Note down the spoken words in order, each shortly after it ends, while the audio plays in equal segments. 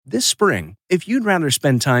This spring, if you'd rather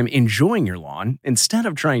spend time enjoying your lawn instead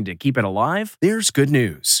of trying to keep it alive, there's good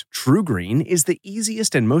news. TruGreen is the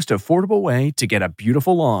easiest and most affordable way to get a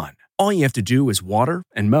beautiful lawn. All you have to do is water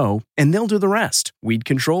and mow, and they'll do the rest. Weed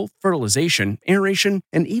control, fertilization, aeration,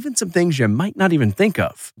 and even some things you might not even think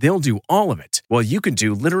of. They'll do all of it, while you can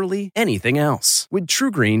do literally anything else. With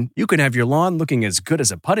TruGreen, you can have your lawn looking as good as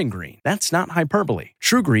a putting green. That's not hyperbole.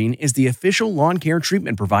 TruGreen is the official lawn care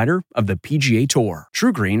treatment provider of the PGA Tour.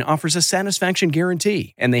 TruGreen offers a satisfaction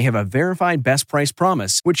guarantee, and they have a verified best price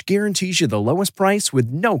promise, which guarantees you the lowest price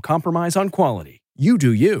with no compromise on quality. You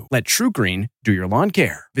do you. Let TruGreen do your lawn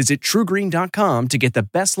care. Visit TruGreen.com to get the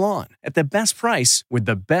best lawn at the best price with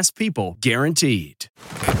the best people guaranteed.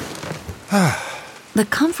 The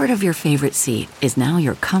comfort of your favorite seat is now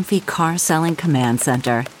your comfy car selling command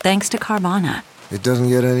center, thanks to Carvana. It doesn't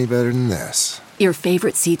get any better than this. Your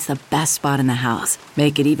favorite seat's the best spot in the house.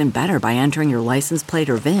 Make it even better by entering your license plate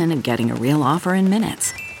or VIN and getting a real offer in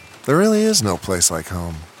minutes. There really is no place like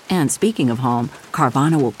home. And speaking of home,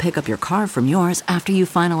 Carvana will pick up your car from yours after you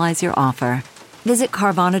finalize your offer. Visit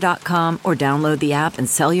Carvana.com or download the app and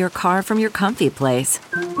sell your car from your comfy place.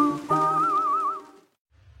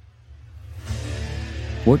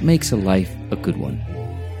 What makes a life a good one?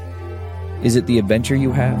 Is it the adventure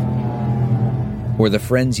you have? Or the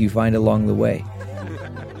friends you find along the way?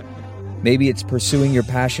 Maybe it's pursuing your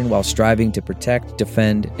passion while striving to protect,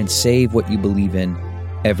 defend, and save what you believe in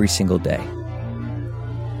every single day.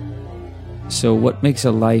 So what makes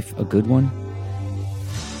a life a good one?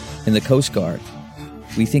 In the Coast Guard,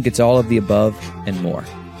 we think it's all of the above and more.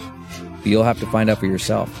 But you'll have to find out for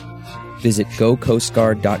yourself. Visit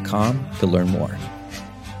gocoastguard.com to learn more.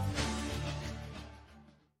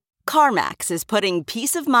 CarMax is putting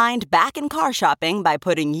peace of mind back in car shopping by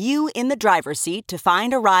putting you in the driver's seat to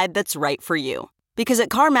find a ride that's right for you. Because at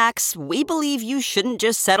CarMax, we believe you shouldn't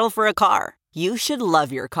just settle for a car. You should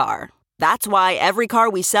love your car. That's why every car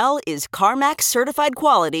we sell is CarMax certified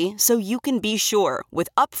quality, so you can be sure with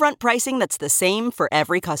upfront pricing that's the same for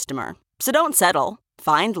every customer. So don't settle.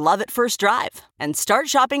 Find love at first drive and start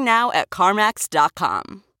shopping now at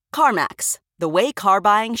CarMax.com. CarMax, the way car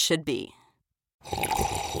buying should be.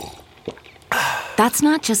 That's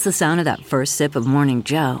not just the sound of that first sip of Morning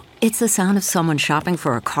Joe. It's the sound of someone shopping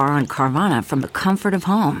for a car on Carvana from the comfort of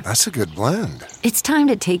home. That's a good blend. It's time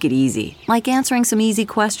to take it easy, like answering some easy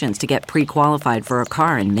questions to get pre-qualified for a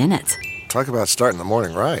car in minutes. Talk about starting the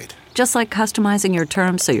morning right. Just like customizing your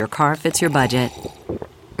terms so your car fits your budget.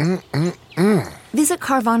 Visit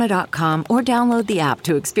Carvana.com or download the app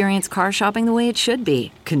to experience car shopping the way it should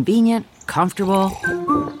be. Convenient, comfortable.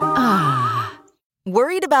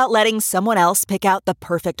 Worried about letting someone else pick out the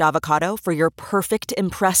perfect avocado for your perfect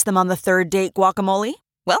impress them on the third date guacamole?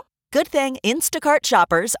 Well, good thing Instacart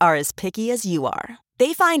shoppers are as picky as you are.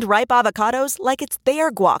 They find ripe avocados like it's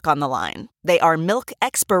their guac on the line. They are milk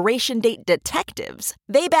expiration date detectives.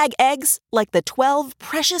 They bag eggs like the 12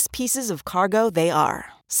 precious pieces of cargo they are.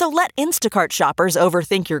 So let Instacart shoppers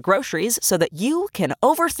overthink your groceries so that you can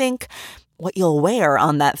overthink what you'll wear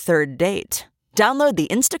on that third date. Download the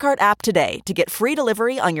Instacart app today to get free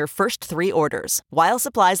delivery on your first 3 orders, while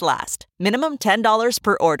supplies last. Minimum $10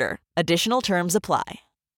 per order. Additional terms apply.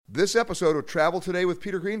 This episode of Travel Today with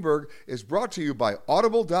Peter Greenberg is brought to you by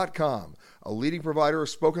Audible.com, a leading provider of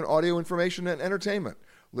spoken audio information and entertainment.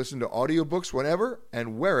 Listen to audiobooks whenever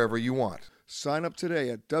and wherever you want. Sign up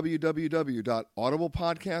today at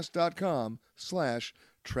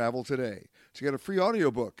www.audiblepodcast.com/travel today to get a free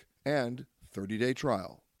audiobook and 30-day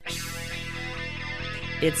trial.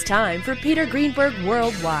 It's time for Peter Greenberg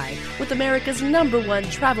Worldwide with America's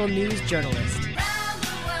 #1 travel news journalist.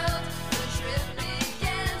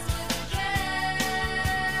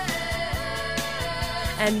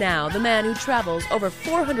 And now, the man who travels over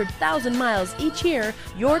 400,000 miles each year,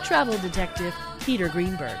 your travel detective, Peter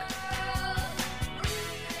Greenberg.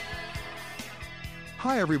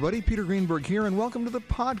 Hi, everybody. Peter Greenberg here, and welcome to the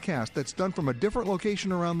podcast that's done from a different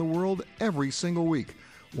location around the world every single week.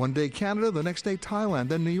 One day Canada, the next day Thailand,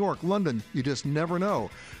 then New York, London. You just never know.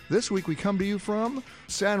 This week we come to you from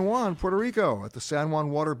San Juan, Puerto Rico, at the San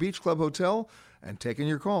Juan Water Beach Club Hotel, and taking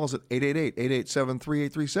your calls at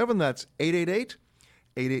 888-887-3837. That's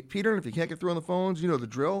 888-88-PETER. And if you can't get through on the phones, you know the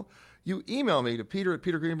drill. You email me to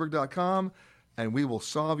peter@petergreenberg.com, and we will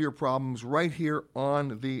solve your problems right here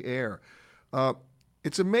on the air.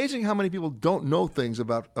 It's amazing how many people don't know things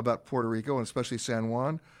about Puerto Rico, and especially San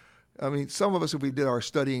Juan. I mean, some of us, if we did our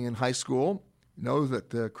studying in high school, know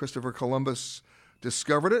that Christopher Columbus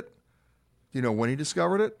discovered it. You know when he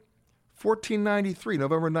discovered it? 1493,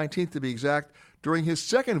 November 19th to be exact, during his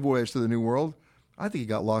second voyage to the New World. I think he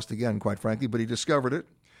got lost again, quite frankly, but he discovered it.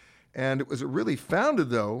 And it was really founded,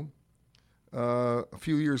 though, a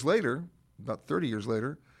few years later, about 30 years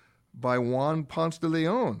later, by Juan Ponce de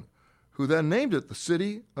Leon, who then named it the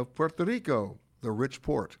City of Puerto Rico, the rich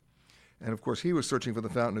port. And, of course, he was searching for the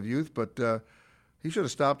Fountain of Youth, but he should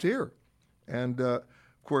have stopped here. And, of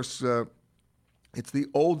course, it's the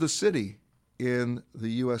oldest city in the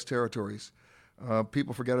U.S. territories.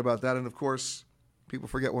 People forget about that. And, of course, people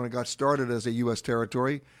forget when it got started as a U.S.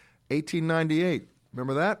 territory, 1898.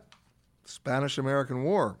 Remember that? Spanish-American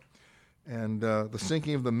War. And the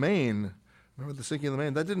sinking of the Maine. Remember the sinking of the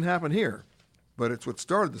Maine? That didn't happen here, but it's what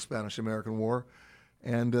started the Spanish-American War.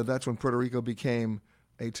 And that's when Puerto Rico became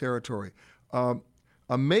a territory.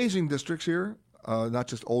 Amazing districts here, not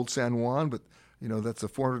just Old San Juan, but that's a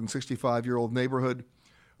 465-year-old neighborhood,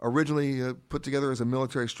 originally put together as a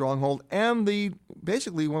military stronghold and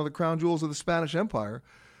basically one of the crown jewels of the Spanish Empire.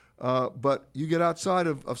 But you get outside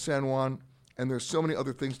of San Juan, and there's so many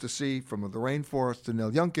other things to see, from the rainforest to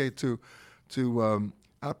El Yunque to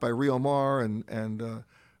out by Rio Mar and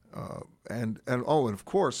of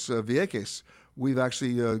course Vieques. We've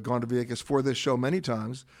actually gone to Vieques for this show many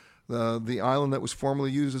times. The island that was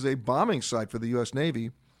formerly used as a bombing site for the U.S.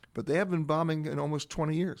 Navy, but they have been bombing in almost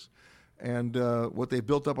 20 years. And what they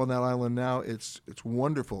built up on that island now, it's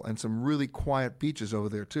wonderful, and some really quiet beaches over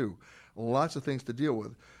there too. Lots of things to deal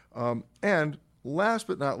with. And last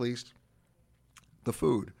but not least, the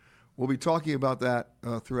food. We'll be talking about that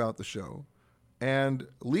throughout the show. And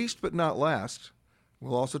least but not last,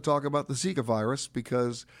 we'll also talk about the Zika virus,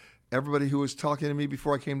 because everybody who was talking to me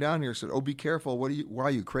before I came down here said, "Oh, be careful. Why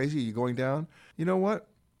are you crazy? Are you going down?" You know what?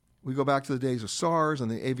 We go back to the days of SARS and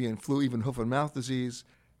the avian flu, even hoof and mouth disease.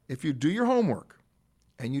 If you do your homework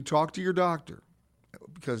and you talk to your doctor,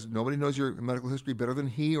 because nobody knows your medical history better than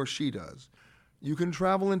he or she does, you can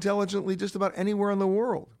travel intelligently just about anywhere in the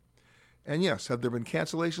world. And yes, have there been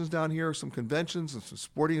cancellations down here, some conventions and some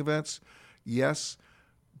sporting events? Yes.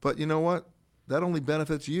 But you know what? That only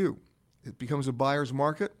benefits you. It becomes a buyer's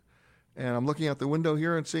market. And I'm looking out the window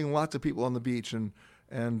here and seeing lots of people on the beach and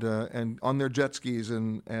on their jet skis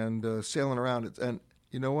and sailing around. And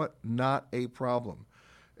you know what? Not a problem.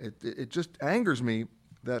 It just angers me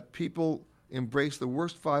that people embrace the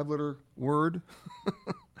worst 5-letter word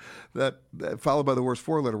that followed by the worst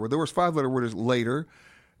 4-letter word. The worst 5-letter word is later,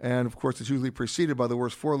 and of course it's usually preceded by the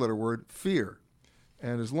worst 4-letter word, fear.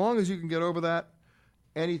 And as long as you can get over that,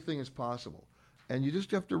 anything is possible. And you just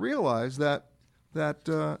have to realize that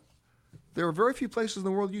there are very few places in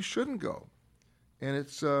the world you shouldn't go. And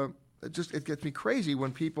it gets me crazy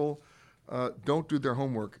when people don't do their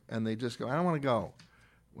homework and they just go, "I don't want to go."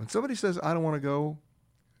 When somebody says, "I don't want to go,"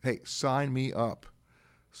 hey, sign me up.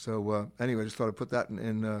 So anyway, I just thought I'd put that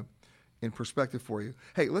in perspective for you.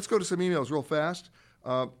 Hey, let's go to some emails real fast.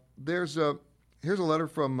 Here's a letter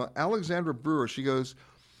from Alexandra Brewer. She goes,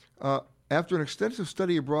 after an extensive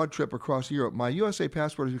study abroad trip across Europe, my USA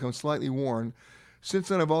passport has become slightly worn. Since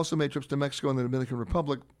then, I've also made trips to Mexico and the Dominican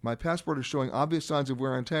Republic. My passport is showing obvious signs of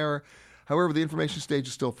wear and tear. However, the information page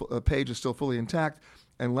is still fully intact,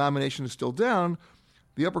 and lamination is still down.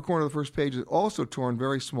 The upper corner of the first page is also torn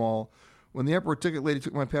very small. When the airport ticket lady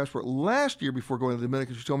took my passport last year before going to the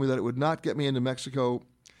Dominican, she told me that it would not get me into Mexico.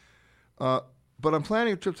 But I'm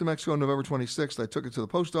planning a trip to Mexico on November 26th. I took it to the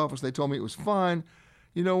post office. They told me it was fine.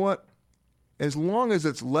 You know what? As long as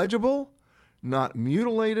it's legible, not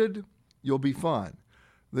mutilated, you'll be fine.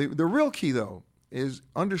 The real key, though, is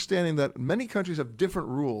understanding that many countries have different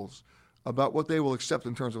rules about what they will accept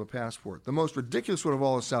in terms of a passport. The most ridiculous one of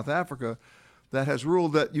all is South Africa, that has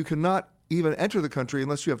ruled that you cannot even enter the country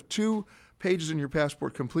unless you have 2 pages in your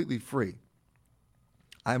passport completely free.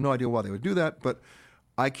 I have no idea why they would do that, but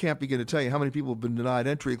I can't begin to tell you how many people have been denied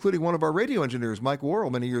entry, including one of our radio engineers, Mike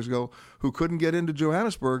Worrell, many years ago, who couldn't get into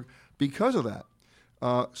Johannesburg because of that.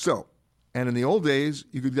 And in the old days,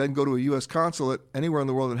 you could then go to a U.S. consulate anywhere in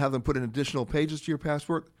the world and have them put in additional pages to your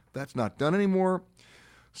passport. That's not done anymore.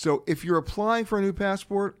 So if you're applying for a new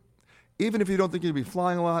passport, even if you don't think you'll be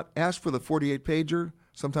flying a lot, ask for the 48-pager.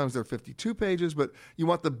 Sometimes they're 52 pages, but you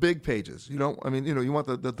want the big pages. You want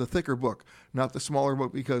the thicker book, not the smaller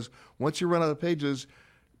book, because once you run out of pages,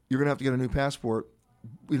 you're going to have to get a new passport.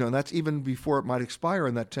 And that's even before it might expire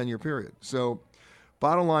in that 10-year period. So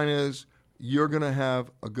bottom line is, you're going to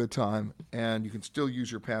have a good time, and you can still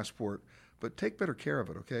use your passport, but take better care of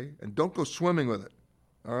it, okay? And don't go swimming with it,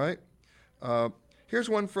 all right? Here's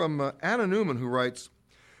one from Anna Newman, who writes,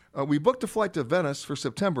 we booked a flight to Venice for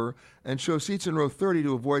September and chose seats in row 30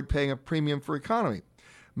 to avoid paying a premium for economy.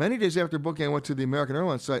 Many days after booking, I went to the American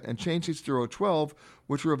Airlines site and changed seats to row 12,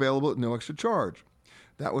 which were available at no extra charge.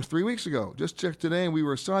 That was 3 weeks ago. Just checked today, and we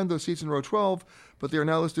were assigned those seats in row 12, but they are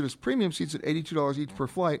now listed as premium seats at $82 each per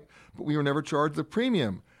flight, but we were never charged the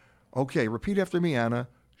premium. Okay, repeat after me, Anna.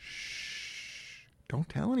 Shh. Don't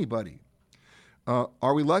tell anybody.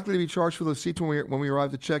 Are we likely to be charged for those seats when we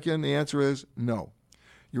arrive to check in? The answer is no.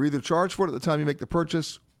 You're either charged for it at the time you make the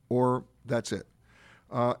purchase, or that's it.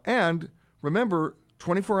 And remember,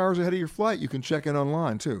 24 hours ahead of your flight, you can check in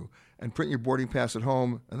online too and print your boarding pass at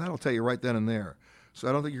home, and that'll tell you right then and there. So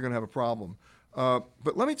I don't think you're going to have a problem.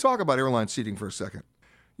 But let me talk about airline seating for a second.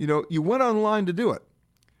 You know, you went online to do it.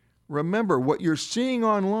 Remember, what you're seeing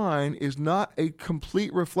online is not a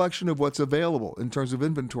complete reflection of what's available in terms of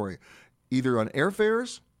inventory, either on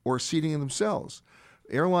airfares or seating in themselves.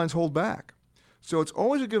 Airlines hold back. So it's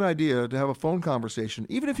always a good idea to have a phone conversation,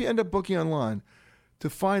 even if you end up booking online, to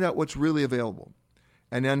find out what's really available.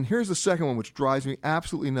 And then here's the second one, which drives me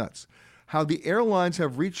absolutely nuts. How the airlines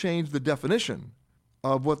have rechanged the definition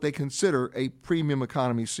of what they consider a premium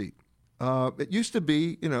economy seat. It used to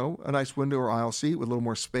be, you know, a nice window or aisle seat with a little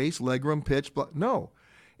more space, legroom, pitch. No.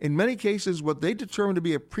 In many cases, what they determine to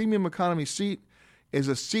be a premium economy seat is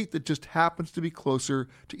a seat that just happens to be closer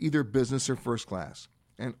to either business or first class.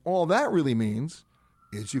 And all that really means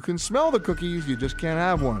is you can smell the cookies, you just can't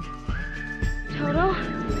have one. Toto,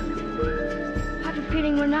 I have a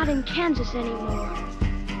feeling we're not in Kansas anymore.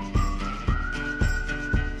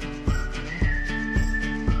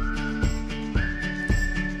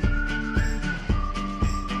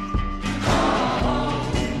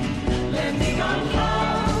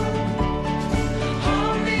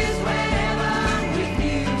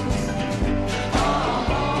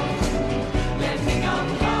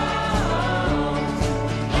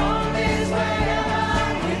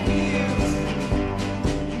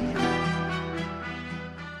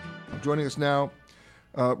 Joining us now,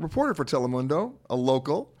 reporter for Telemundo, a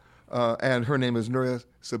local, and her name is Nuria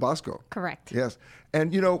Sabasco. Correct. Yes.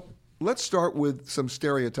 And, you know, let's start with some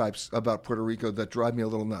stereotypes about Puerto Rico that drive me a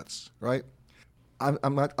little nuts, right?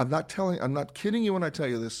 I'm not kidding you when I tell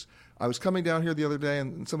you this. I was coming down here the other day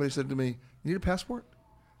and somebody said to me, "You need a passport?"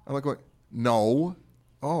 I'm like, "No."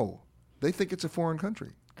 Oh, they think it's a foreign country.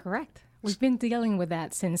 Correct. We've been dealing with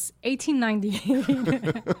that since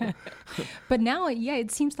 1898. But now, yeah,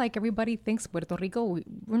 it seems like everybody thinks Puerto Rico,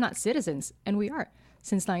 we're not citizens, and we are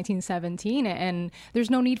since 1917, and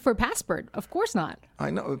there's no need for a passport. Of course not.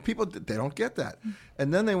 I know. People, they don't get that.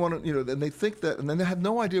 And then they want to, you know, and they think that, and then they have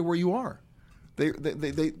no idea where you are.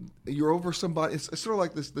 You're over somebody. It's sort of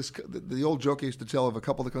like the old joke I used to tell of a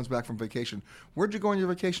couple that comes back from vacation. Where'd you go on your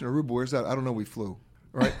vacation? Aruba. Where's that? I don't know. We flew.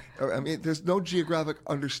 Right? I mean, there's no geographic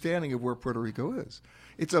understanding of where Puerto Rico is.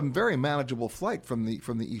 It's a very manageable flight from the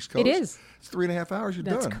East Coast. It is. It's 3.5 hours. You're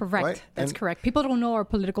done. That's correct. Right? That's correct. People don't know our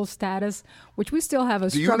political status, which we still have a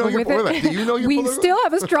Do struggle with it. Do you know your We political? still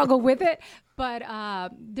have a struggle with it,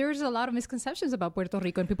 but there's a lot of misconceptions about Puerto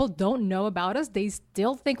Rico, and people don't know about us. They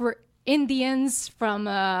still think we're Indians from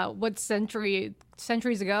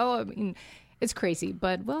centuries ago. I mean, it's crazy,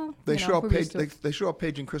 but well, they show up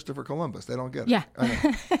paging Christopher Columbus. They don't get it. Yeah.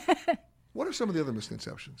 What are some of the other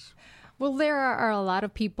misconceptions? Well, there are a lot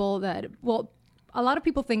of people a lot of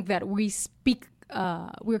people think that we speak,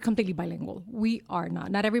 we're completely bilingual. We are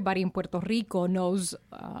not. Not everybody in Puerto Rico knows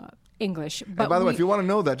English. But and by the way, if you want to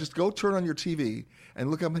know that, just go turn on your TV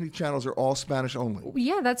and look how many channels are all Spanish only.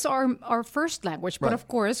 Yeah, that's our first language. But Right. of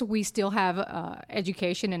course, we still have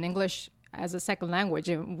education in English as a second language,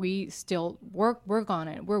 and we still work on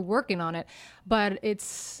it. We're working on it. But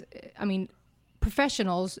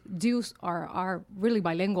professionals are really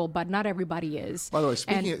bilingual, but not everybody is. By the way,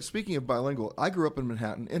 speaking of bilingual, I grew up in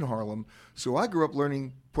Manhattan, in Harlem, so I grew up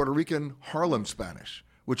learning Puerto Rican Harlem Spanish,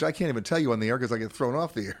 which I can't even tell you on the air because I get thrown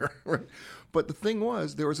off the air. Right? But the thing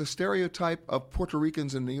was, there was a stereotype of Puerto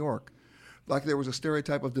Ricans in New York, like there was a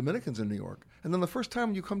stereotype of Dominicans in New York. And then the first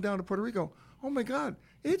time you come down to Puerto Rico, oh my God,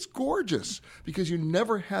 it's gorgeous, because you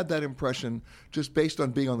never had that impression just based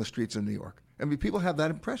on being on the streets in New York. I mean, people have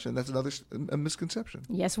that impression. That's a misconception.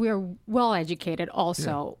 Yes, we are well educated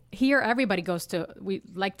also. Yeah. Here, everybody we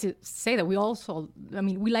like to say that we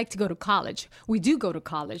like to go to college. We do go to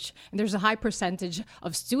college. And there's a high percentage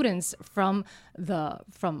of students from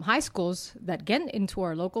high schools that get into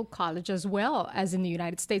our local college, as well as in the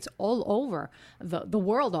United States, all over the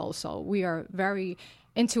world also. We are very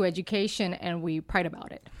into education, and we pride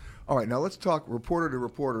about it. All right, now let's talk reporter to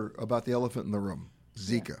reporter about the elephant in the room,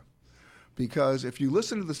 Zika. Yeah. Because if you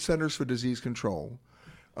listen to the Centers for Disease Control,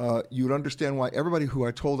 you would understand why everybody who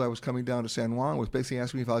I told I was coming down to San Juan was basically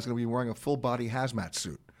asking me if I was going to be wearing a full-body hazmat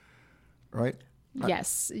suit, right?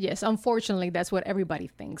 Yes. Unfortunately, that's what everybody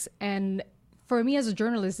thinks. And for me as a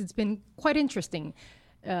journalist, it's been quite interesting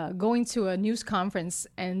going to a news conference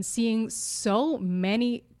and seeing so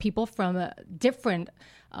many people from different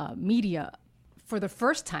media for the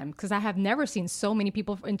first time, because I have never seen so many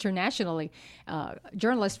people internationally,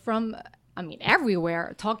 journalists from,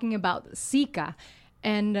 everywhere, talking about Zika.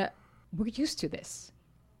 And we're used to this.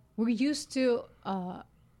 We're used to a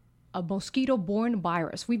mosquito-borne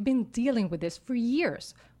virus. We've been dealing with this for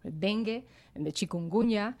years, with dengue and the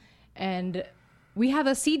chikungunya. And we have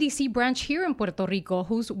a CDC branch here in Puerto Rico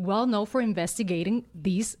who's well known for investigating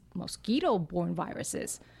these mosquito-borne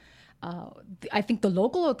viruses. I think the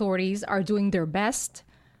local authorities are doing their best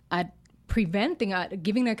at preventing,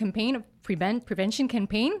 giving a campaign, of prevention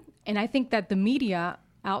campaign. And I think that the media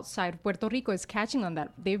outside Puerto Rico is catching on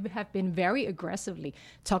that. They have been very aggressively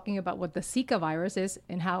talking about what the Zika virus is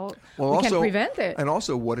and how we can prevent it. And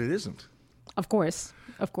also what it isn't. Of course.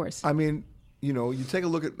 I mean, you take a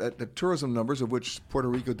look at the tourism numbers, of which Puerto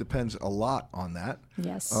Rico depends a lot on that.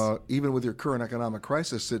 Yes. Even with your current economic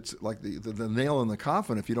crisis, it's like the nail in the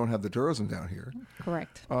coffin if you don't have the tourism down here.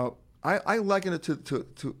 Correct. I liken it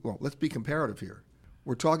to well, let's be comparative here.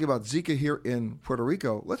 We're talking about Zika here in Puerto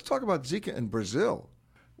Rico. Let's talk about Zika in Brazil,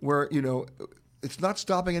 where, it's not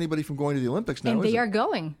stopping anybody from going to the Olympics now, and they are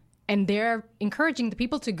going. And they're encouraging the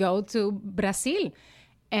people to go to Brazil.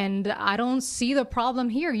 And I don't see the problem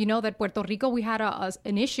here. You know that Puerto Rico, we had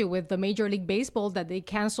an issue with the Major League Baseball that they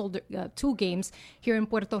canceled 2 games here in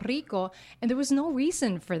Puerto Rico. And there was no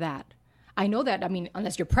reason for that. I know that,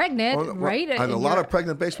 unless you're pregnant, right? And a lot of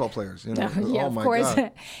pregnant baseball players. Yeah, oh of my course.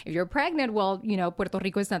 God. If you're pregnant, well, Puerto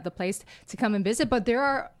Rico is not the place to come and visit. But there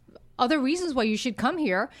are other reasons why you should come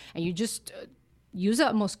here, and you just use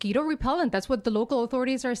a mosquito repellent. That's what the local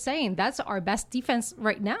authorities are saying. That's our best defense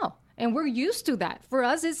right now. And we're used to that. For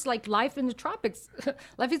us, it's like life in the tropics.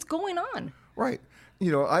 Life is going on. Right.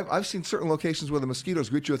 I've seen certain locations where the mosquitoes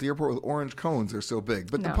greet you at the airport with orange cones. They're so big.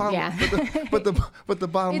 But the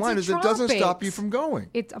bottom line is it doesn't stop you from going.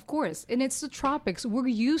 It's, of course, and it's the tropics. We're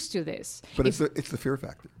used to this. But it's the fear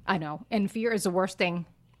factor. I know, and fear is the worst thing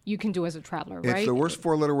you can do as a traveler, right? It's the worst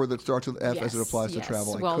 4-letter word that starts with F as it applies to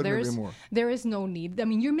travel. Well, I couldn't agree more. There is no need.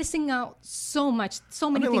 You're missing out so many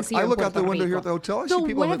things here. I look out the window here at the hotel. I see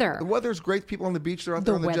people. Weather. The weather's great. People on the beach. They're out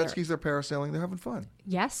there on the jet skis. They're parasailing. They're having fun.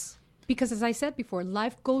 Yes. Because as I said before,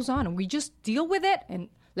 life goes on and we just deal with it and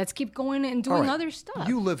let's keep going and doing other stuff.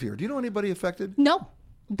 You live here. Do you know anybody affected? No.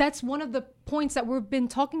 That's one of the points that we've been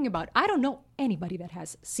talking about. I don't know anybody that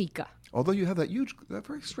has Zika. Although you have that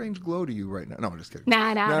very strange glow to you right now. No, I'm just kidding.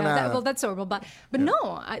 Nah. Well, that's horrible. But no,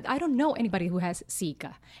 I don't know anybody who has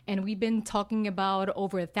Zika. And we've been talking about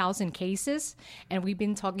over 1,000 cases. And we've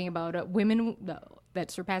been talking about women that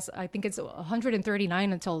surpass, I think it's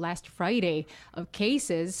 139 until last Friday of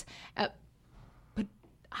cases. But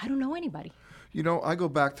I don't know anybody. I go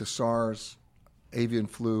back to SARS, avian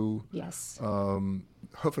flu. Yes.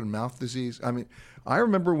 Hoof and mouth disease. I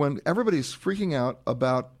remember when everybody's freaking out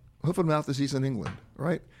about hoof and mouth disease in England,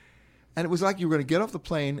 right? And it was like you were going to get off the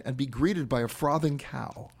plane and be greeted by a frothing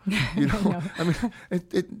cow.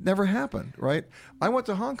 It never happened, right? I went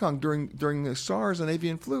to Hong Kong during the SARS and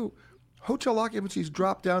avian flu. Hotel occupancies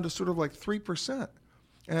dropped down to sort of like 3%.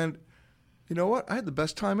 And you know what? I had the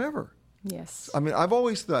best time ever. Yes. I've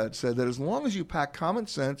always said that as long as you pack common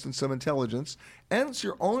sense and some intelligence, and it's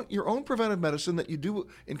your own preventive medicine that you do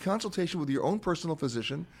in consultation with your own personal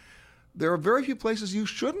physician, there are very few places you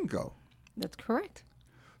shouldn't go. That's correct.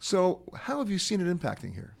 So how have you seen it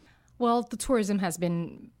impacting here? Well, the tourism has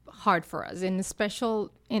been hard for us, and especially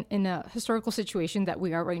in a historical situation that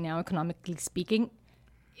we are right now, economically speaking,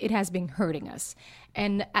 it has been hurting us.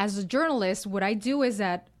 And as a journalist, what I do is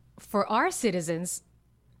that for our citizens,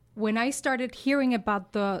 when I started hearing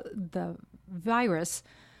about the virus,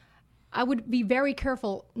 I would be very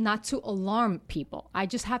careful not to alarm people. I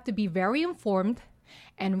just have to be very informed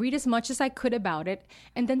and read as much as I could about it,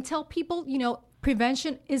 and then tell people,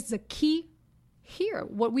 prevention is the key here.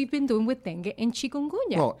 What we've been doing with dengue and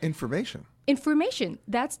chikungunya. Well, information.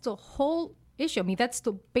 That's the whole issue. That's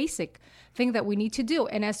the basic thing that we need to do.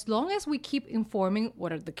 And as long as we keep informing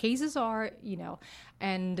what the cases are,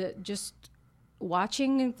 and just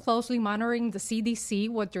watching and closely monitoring the CDC,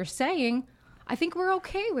 what they're saying, I think we're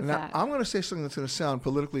okay with that. I'm going to say something that's going to sound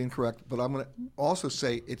politically incorrect, but I'm going to also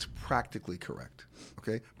say it's practically correct,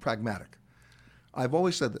 okay? Pragmatic. I've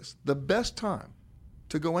always said this. The best time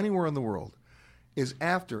to go anywhere in the world is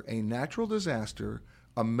after a natural disaster,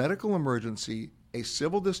 a medical emergency, a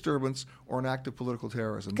civil disturbance, or an act of political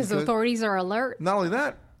terrorism. Because the authorities are alert. Not only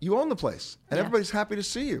that, you own the place, and everybody's happy to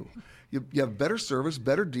see you. You have better service,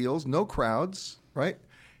 better deals, no crowds, right?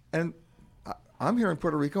 And I'm here in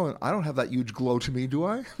Puerto Rico, and I don't have that huge glow to me, do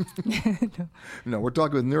I? No, we're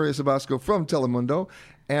talking with Nuria Sabasco from Telemundo.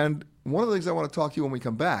 And one of the things I want to talk to you when we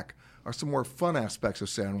come back are some more fun aspects of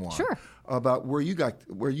San Juan. Sure. About where you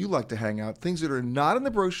like to hang out, things that are not in the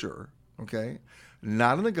brochure, okay,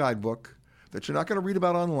 not in the guidebook, that you're not going to read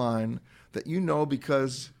about online, that you know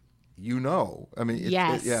because you know. I mean,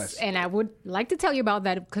 yes. And I would like to tell you about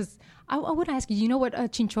that because I would ask you know what a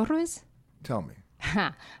chinchorro is? Tell me.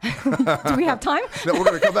 Do we have time? No, we're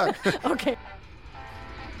going to come back. Okay.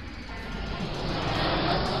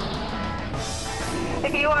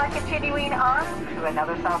 If you are continuing on to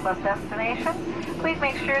another Southwest destination, please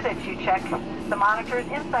make sure that you check the monitors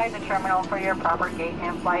inside the terminal for your proper gate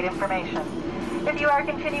and flight information. If you are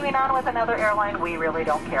continuing on with another airline, we really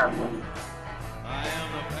don't care. I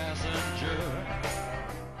am a passenger.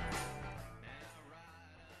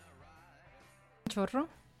 Chorro?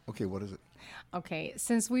 Okay, what is it? Okay,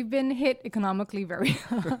 since we've been hit economically very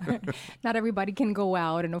hard, not everybody can go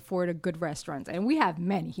out and afford a good restaurant. And we have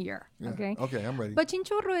many here, okay? Okay, I'm ready. But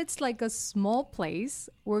Chinchorro, it's like a small place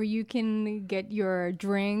where you can get your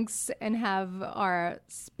drinks and have our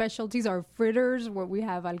specialties, our fritters, where we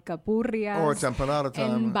have alcapurrias. Oh, it's empanada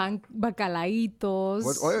time. And bacalaitos.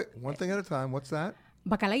 Wait, one thing at a time. What's that?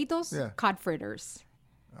 Bacalaitos, Yeah. cod fritters.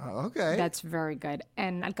 Okay. That's very good.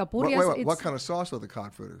 And alcapurrias, Wait, what kind of sauce are the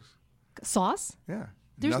cod fritters? Sauce? Yeah.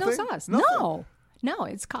 There's Nothing? no sauce. Nothing. No,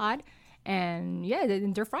 it's cod, and yeah,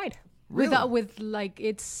 they're fried. Really? With like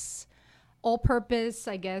it's all-purpose,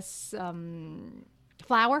 I guess,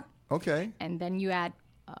 flour, Okay. and then you add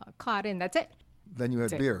cod, and that's it. Then you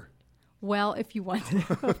had beer. Well, if you want,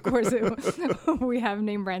 of course, we have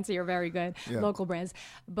name brands here, very good, local brands.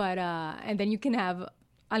 But and then you can have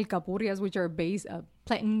alcapurrias, which are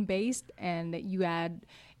plantain based, and you add.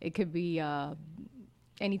 It could be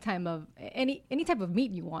any type of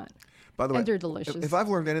meat you want. By the way, and they're delicious. If I've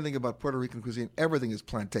learned anything about Puerto Rican cuisine, everything is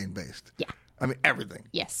plantain based. Yeah. I mean, everything.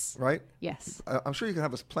 Yes. Right? Yes. I'm sure you can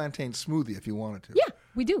have a plantain smoothie if you wanted to. Yeah,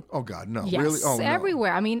 we do. Oh, God, no. Yes, Really? Oh, no.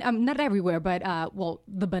 everywhere. I mean, not everywhere, but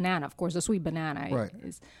the banana, of course, the sweet banana Right.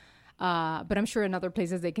 is. But I'm sure in other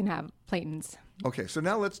places they can have plantains. Okay, so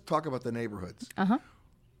now let's talk about the neighborhoods.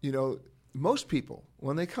 You know, most people,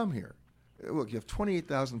 when they come here, look, you have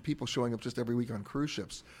 28,000 people showing up just every week on cruise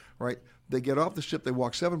ships, right? They get off the ship, they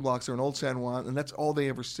walk 7 blocks, they're in Old San Juan, and that's all they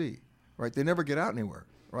ever see, right? They never get out anywhere,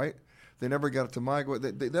 right? They never get out to Magua.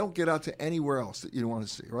 They don't get out to anywhere else that you want to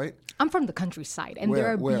see, right? I'm from the countryside, and there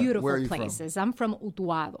are beautiful places. I'm from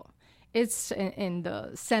Utuado. It's in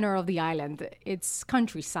the center of the island. It's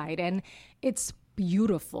countryside, and it's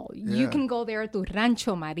beautiful. You can go there to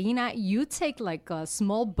Rancho Marina. You take like a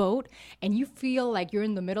small boat, and you feel like you're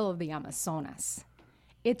in the middle of the Amazonas.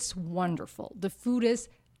 It's wonderful. The food is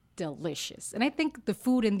delicious. And I think the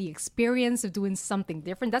food and the experience of doing something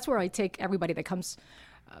different, that's where I take everybody that comes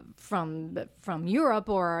from Europe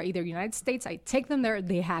or either United States. I take them there.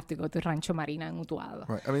 They have to go to Rancho Marina in Utuado.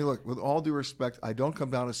 Right. I mean, look, with all due respect, I don't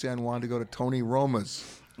come down to San Juan to go to Tony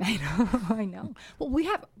Roma's. I know. Well,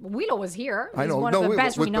 Wilo was here. He's I know. one of the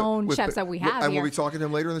best renowned chefs that we have and here. we'll be talking to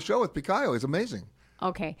him later in the show with Picayo. He's amazing.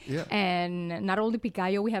 Okay. Yeah. And not only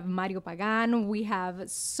Picayo, we have Mario Pagan. We have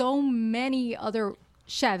so many other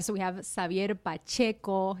chefs. We have Xavier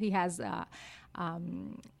Pacheco. He has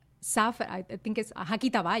Safra, I think it's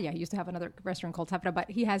Jaquita Valla. He used to have another restaurant called Safra,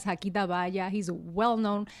 but he has Jaquita Valla. He's a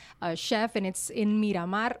well-known chef, and it's in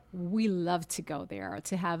Miramar. We love to go there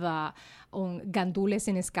to have gandules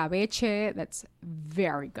en escabeche. That's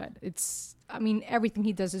very good. I mean, everything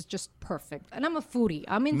he does is just perfect. And I'm a foodie.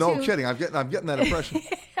 No kidding. I'm getting that impression.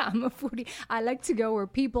 I'm a foodie. I like to go where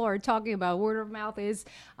people are talking about. Word of mouth is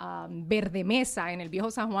Verde Mesa in El Viejo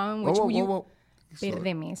San Juan. Whoa.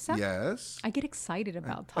 Verde Mesa? Yes. I get excited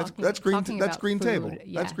about talking. That's green. Talking That's about green food. table.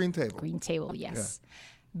 Yeah. That's green table. Green table. Yes.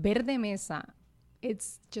 Yeah. Verde Mesa.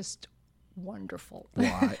 It's just wonderful.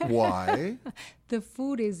 Why? The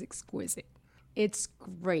food is exquisite. It's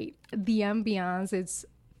great. The ambiance. It's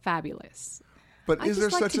fabulous. But is there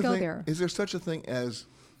such a thing? There. Is there such a thing as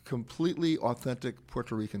completely authentic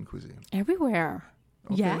Puerto Rican cuisine? Everywhere.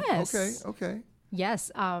 Okay. Yes. Okay.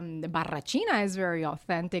 Yes, the Barrachina is very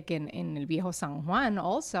authentic in El Viejo San Juan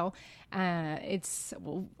also.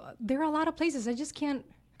 There are a lot of places. I just can't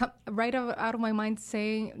right out of my mind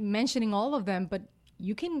mentioning all of them, but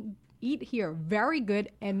you can eat here very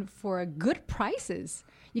good and for good prices.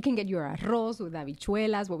 You can get your arroz with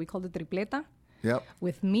habichuelas, what we call the tripleta. Yep.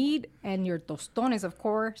 With meat and your tostones, of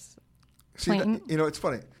course. See, it's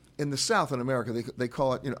funny. In the South in America, they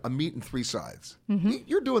call it a meat and 3 sides. Mm-hmm.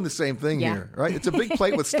 You're doing the same thing here, right? It's a big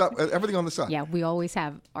plate with stuff, everything on the side. Yeah, we always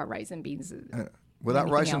have our rice and beans. Without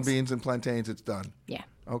anything rice and else. beans and plantains, it's done. Yeah,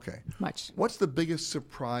 Okay. much. What's the biggest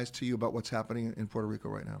surprise to you about what's happening in Puerto Rico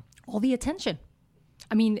right now? All the attention.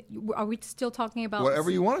 I mean, are we still talking about Whatever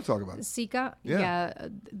you want to talk about. Zika? Yeah.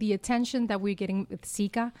 The attention that we're getting with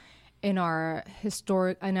Zika in our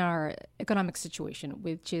economic situation,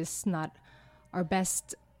 which is not our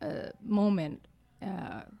best moment,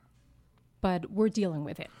 but we're dealing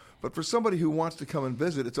with it. But for somebody who wants to come and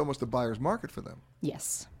visit, it's almost a buyer's market for them.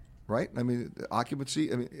 Yes. Right? I mean, the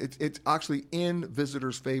occupancy, I mean, it's actually in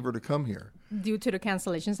visitors' favor to come here. Due to the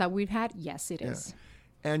cancellations that we've had, yes, it is.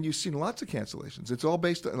 And you've seen lots of cancellations. It's all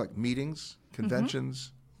based on like meetings, conventions,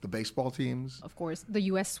 Mm-hmm. the baseball teams. Of course, the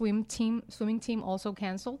U.S. swimming team also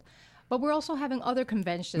canceled. But we're also having other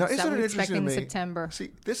conventions Now, that isn't it we're interesting expecting to in me? September.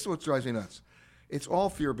 See, this is what drives me nuts. It's all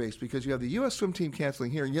fear-based because you have the U.S. swim team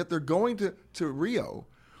canceling here, and yet they're going to Rio,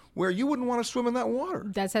 where you wouldn't want to swim in that water.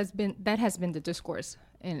 That has been the discourse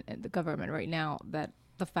in the government right now, that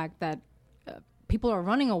the fact that people are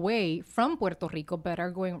running away from Puerto Rico but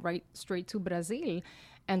are going right straight to Brazil,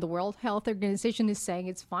 and the World Health Organization is saying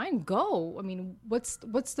it's fine, go. I mean, what's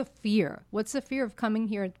the fear? What's the fear of coming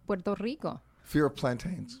here to Puerto Rico? Fear of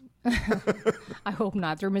plantains. I hope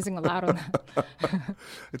not. They're missing a lot on that.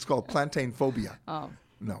 It's called plantain phobia. Oh,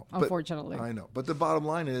 no. unfortunately. I know. But the bottom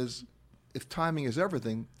line is, if timing is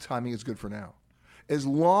everything, timing is good for now. As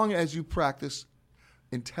long as you practice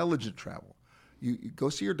intelligent travel. You go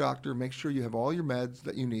see your doctor, make sure you have all your meds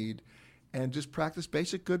that you need, and just practice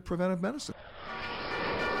basic good preventive medicine.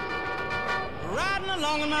 Riding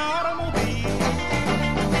along in my automobile,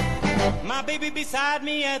 my baby beside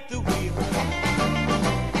me at the wheel,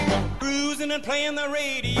 cruising and playing the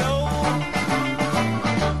radio,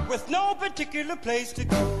 with no particular place to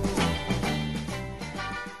go.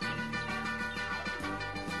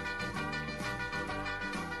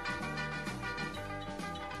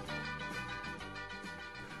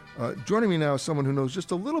 Joining me now is someone who knows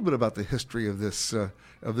just a little bit about the history of this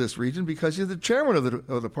region, because he's the chairman of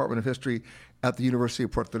the Department of History at the University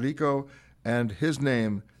of Puerto Rico, and his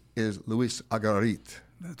name is Luis Algarit.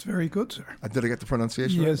 That's very good, sir. Did I get the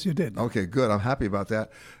pronunciation right? Yes, you did. Okay, good. I'm happy about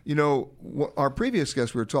that. You know, our previous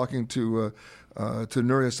guest, we were talking to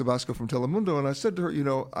Nuria Sabasco from Telemundo, and I said to her, you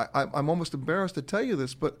know, I'm almost embarrassed to tell you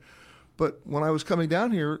this, but when I was coming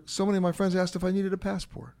down here, so many of my friends asked if I needed a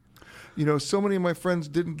passport. You know, so many of my friends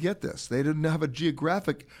didn't get this. They didn't have a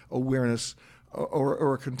geographic awareness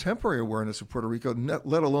or a contemporary awareness of Puerto Rico,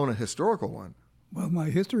 let alone a historical one. Well, my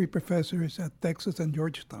history professors at Texas and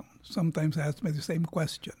Georgetown sometimes ask me the same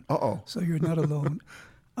question. Uh-oh. So you're not alone.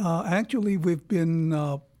 Actually, we've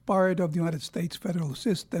been part of the United States federal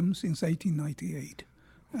system since 1898.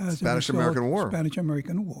 Spanish-American War.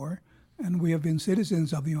 Spanish-American War. And we have been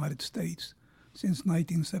citizens of the United States since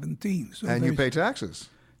 1917. So and you pay taxes.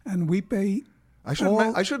 And we pay I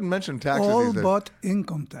shouldn't mention taxes all these days. but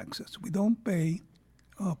income taxes. We don't pay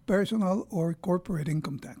personal or corporate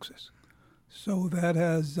income taxes. So that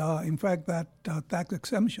has, in fact, that tax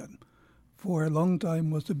exemption for a long time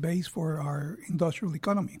was the base for our industrial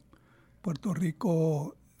economy. Puerto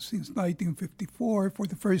Rico, since 1954, for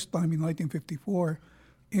the first time in 1954,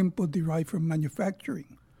 input derived from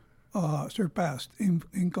manufacturing surpassed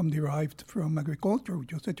income derived from agriculture,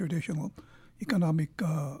 which was a traditional economic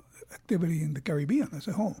activity in the Caribbean as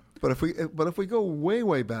a whole. But if we go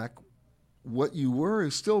way back, what you were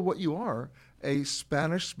is still what you are, a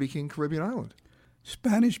Spanish-speaking Caribbean island.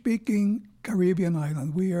 Spanish-speaking Caribbean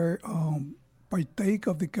island. We are partake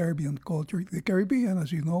of the Caribbean culture. The Caribbean,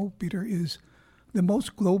 as you know, Peter, is the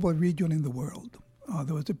most global region in the world.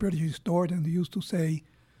 There was a British historian who used to say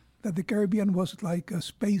that the Caribbean was like a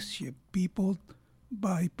spaceship peopled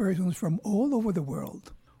by persons from all over the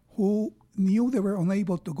world who knew they were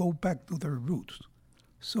unable to go back to their roots.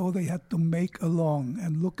 So they had to make along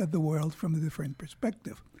and look at the world from a different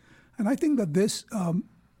perspective. And I think that this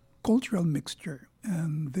cultural mixture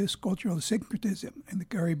and this cultural syncretism in the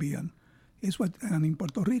Caribbean and in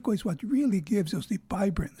Puerto Rico is what really gives us the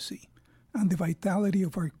vibrancy and the vitality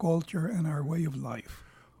of our culture and our way of life.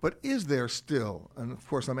 But is there still, and of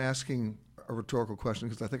course I'm asking a rhetorical question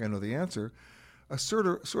because I think I know the answer, a sort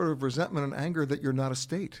of resentment and anger that you're not a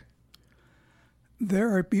state?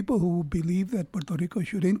 There are people who believe that Puerto Rico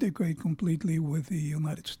should integrate completely with the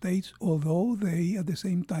United States, although they at the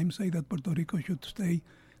same time say that Puerto Rico should stay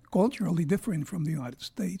culturally different from the United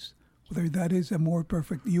States. Whether that is a more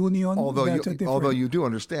perfect union, although you do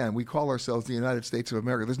understand, we call ourselves the United States of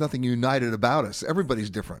America. There's nothing united about us.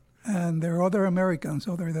 Everybody's different. And there are other Americans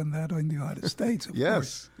other than that in the United States, of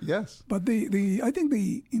course. Yes. But I think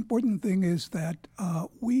the important thing is that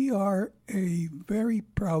we are a very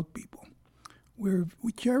proud people.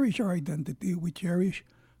 We cherish our identity. We cherish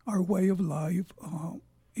our way of life.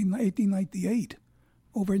 In 1898,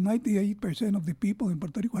 over 98% of the people in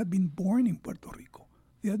Puerto Rico had been born in Puerto Rico.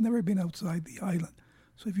 They had never been outside the island.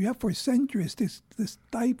 So if you have for centuries this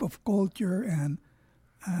type of culture and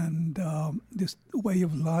this way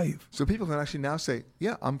of life. So people can actually now say,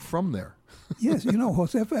 yeah, I'm from there. Yes,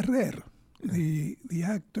 Jose Ferrer, the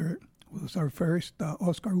actor, was our first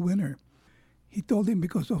Oscar winner. He told him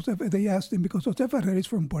they asked him because Jose Ferrer is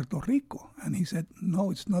from Puerto Rico. And he said,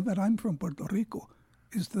 no, it's not that I'm from Puerto Rico.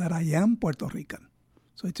 It's that I am Puerto Rican.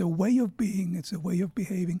 So it's a way of being, it's a way of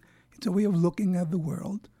behaving, it's a way of looking at the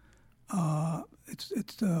world.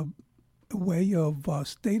 It's a way of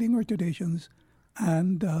stating our traditions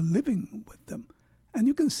and living with them. And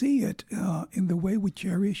you can see it in the way we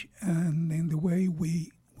cherish and in the way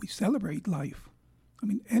we celebrate life. I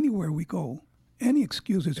mean, anywhere we go, any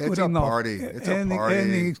excuse is good enough. It's a party.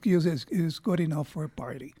 Any excuse is good enough for a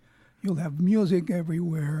party. You'll have music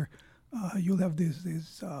everywhere. You'll have this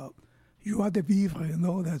joie de vivre,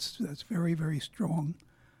 that's very, very strong.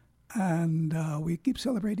 And we keep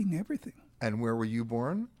celebrating everything. And where were you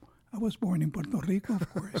born? I was born in Puerto Rico, of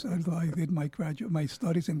course, although I did my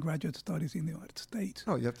studies and graduate studies in the United States.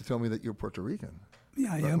 Oh, you have to tell me that you're Puerto Rican.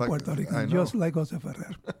 Yeah, I am Puerto Rican, just like Jose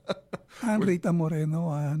Ferrer. And Rita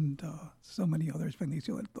Moreno and so many others,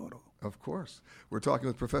 Benicio del Toro. Of course. We're talking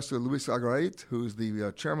with Professor Luis Agrait, who's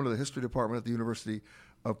the chairman of the History Department at the University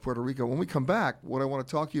of Puerto Rico. When we come back, what I want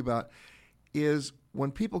to talk to you about is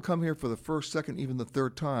when people come here for the first, second, even the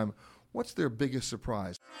third time, what's their biggest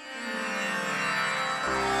surprise?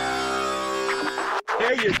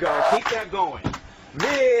 There you go. Keep that going.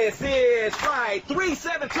 This is Flight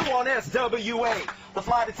 372 on SWA. The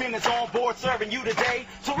flight attendants on board serving you today.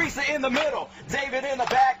 Teresa in the middle, David in the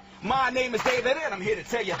back. My name is David, and I'm here to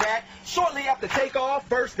tell you that shortly after takeoff,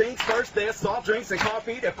 first things first, there's soft drinks and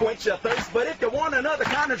coffee to quench your thirst. But if you want another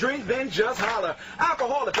kind of drink, then just holler.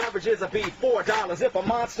 Alcoholic beverages will be $4. If a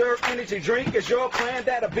Monster Energy drink is your plan,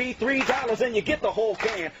 that'll be $3, and you get the whole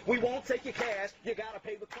can. We won't take your cash. You gotta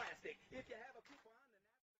pay with plastic. If you have a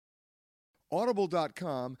coupon,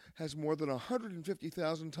 Audible.com has more than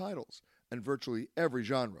 150,000 titles and virtually every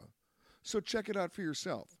genre. So check it out for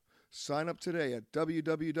yourself. Sign up today at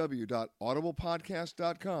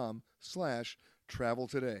www.audiblepodcast.com/travel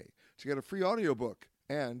today to get a free audiobook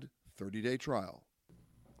and 30-day trial.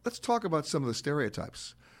 Let's talk about some of the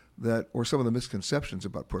stereotypes or some of the misconceptions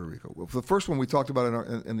about Puerto Rico. Well, the first one we talked about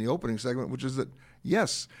in the opening segment, which is that,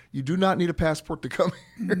 yes, you do not need a passport to come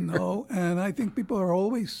here. No, and I think people are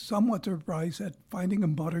always somewhat surprised at finding a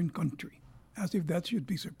modern country, as if that should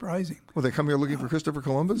be surprising. Well, they come here looking for Christopher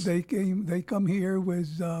Columbus? They come here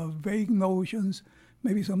with vague notions,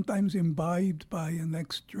 maybe sometimes imbibed by an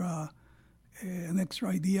extra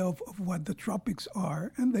idea of what the tropics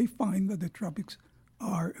are, and they find that the tropics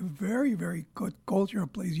are a very, very good cultural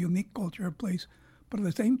place, unique cultural place, but at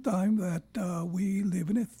the same time that we live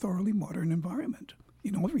in a thoroughly modern environment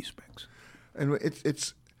in all respects. And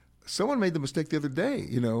it's someone made the mistake the other day,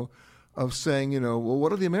 of saying, well, what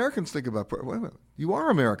do the Americans think about Puerto Rico? Wait a minute. You are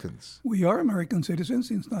Americans. We are American citizens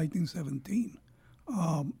since 1917.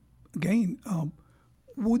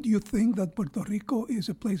 Would you think that Puerto Rico is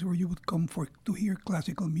a place where you would come to hear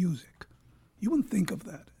classical music? You wouldn't think of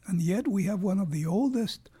that. And yet we have one of the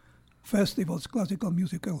oldest festivals, classical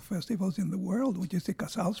musical festivals in the world, which is the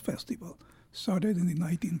Casals Festival, started in the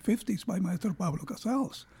 1950s by Maestro Pablo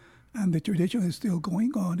Casals. And the tradition is still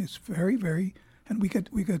going on. It's very, very... And we get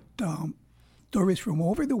tourists from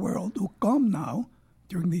over the world who come now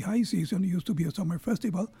during the high season. It used to be a summer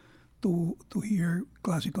festival to hear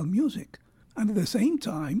classical music. And at the same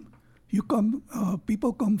time,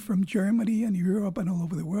 people come from Germany and Europe and all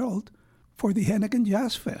over the world for the Henneken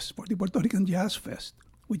Jazz Fest, for the Puerto Rican Jazz Fest,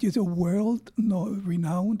 which is a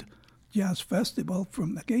world-renowned jazz festival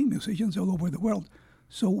from, again, musicians all over the world.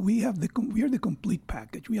 So we are the complete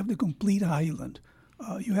package. We have the complete island.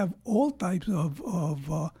 You have all types of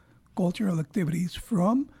cultural activities,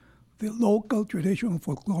 from the local traditional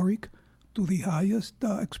folkloric to the highest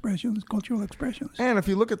cultural expressions. And if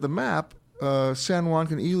you look at the map, San Juan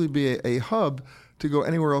can easily be a hub to go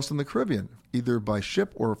anywhere else in the Caribbean, either by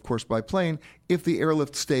ship or, of course, by plane, if the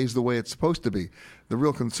airlift stays the way it's supposed to be. The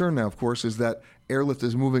real concern now, of course, is that airlift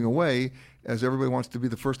is moving away as everybody wants to be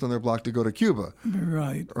the first on their block to go to Cuba.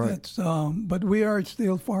 Right. But we are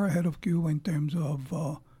still far ahead of Cuba in terms of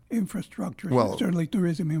infrastructure, certainly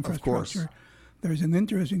tourism infrastructure. There's an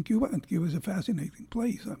interest in Cuba, and Cuba is a fascinating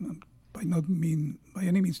place. I'm by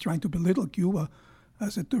any means trying to belittle Cuba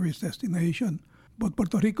as a tourist destination, but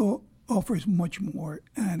Puerto Rico offers much more,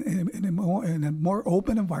 and in in a more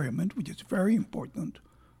open environment, which is very important.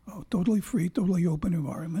 Totally free, totally open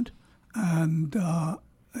environment, and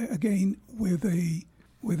again with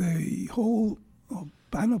a whole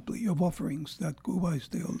panoply of offerings that Cuba is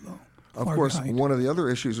still Of far course, behind. one of the other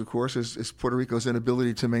issues, of course, is Puerto Rico's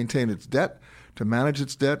inability to maintain its debt, to manage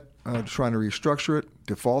its debt, trying to restructure it,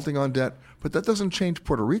 defaulting on debt. But that doesn't change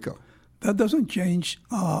Puerto Rico. That doesn't change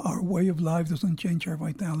our way of life, doesn't change our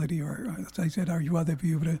vitality, or as I said, our joie de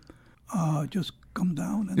vivre. Just come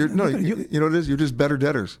down. And, You know what it is? You're just better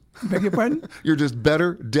debtors. Beg your pardon? You're just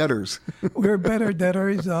better debtors. We're better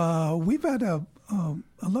debtors. We've had a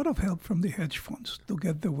lot of help from the hedge funds to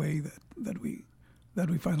get the way that we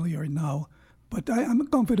finally are now. But I'm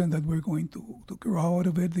confident that we're going to grow out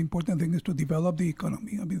of it. The important thing is to develop the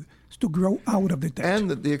economy. I mean, it's to grow out of the debt.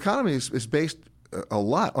 And the economy is based a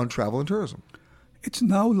lot on travel and tourism. It's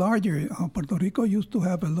now larger. Puerto Rico used to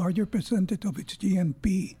have a larger percentage of its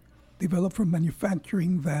GNP developed from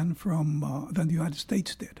manufacturing than the United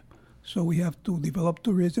States did. So we have to develop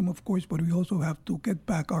tourism, of course, but we also have to get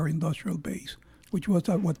back our industrial base, which was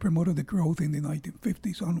what promoted the growth in the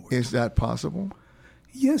 1950s onwards. Is that possible?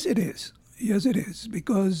 Yes, it is. Yes, it is,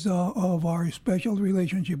 because of our special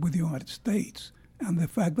relationship with the United States and the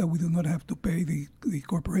fact that we do not have to pay the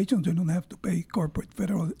corporations, do not have to pay corporate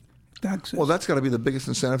federal taxes. Well, that's got to be the biggest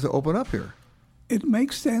incentive to open up here. It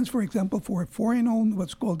makes sense, for example, for a foreign-owned,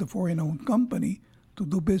 what's called a foreign-owned company, to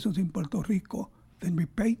do business in Puerto Rico, then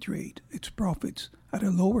repatriate its profits at a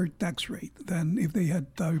lower tax rate than if they had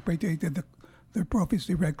repatriated their profits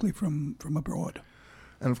directly from abroad.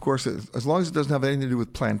 And of course, as long as it doesn't have anything to do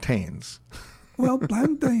with plantains. Well,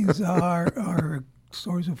 plantains are a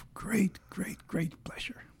source of great, great, great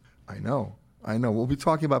pleasure. I know. We'll be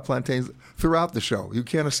talking about plantains throughout the show. You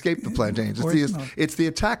can't escape the plantains. It's the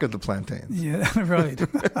attack of the plantains. Yeah, right.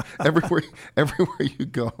 everywhere you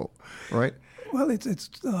go, right? Well,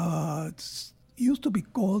 it's used to be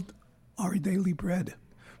called our daily bread.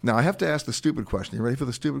 Now, I have to ask the stupid question. You ready for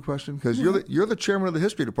the stupid question? Because you're the chairman of the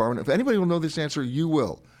history department. If anybody will know this answer, you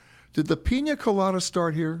will. Did the Pina Colada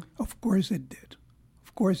start here? Of course it did.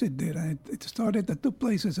 Of course it did. And it started at two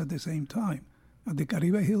places at the same time, at the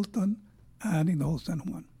Caribe Hilton and in Old San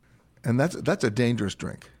Juan. And that's a dangerous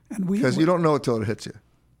drink. And because you don't know it till it hits you.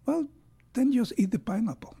 Well, then just eat the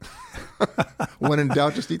pineapple. When in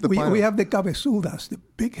doubt, just eat the pineapple. We have the cabezudas, the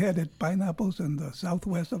big-headed pineapples in the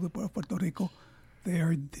southwest of Puerto Rico. They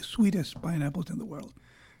are the sweetest pineapples in the world.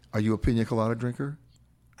 Are you a Pina Colada drinker?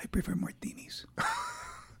 I prefer martinis.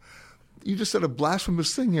 You just said a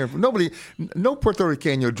blasphemous thing here. No Puerto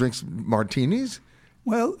Ricano drinks martinis.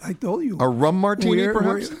 Well, I told you. A rum martini,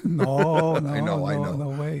 perhaps? No, I know. No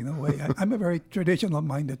way. I'm a very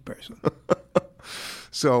traditional-minded person.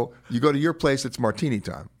 So you go to your place, it's martini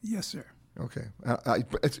time. Yes, sir. Okay.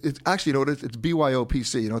 It's actually, you know what it is? It's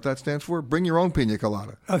BYOPC. You know what that stands for? Bring your own Pina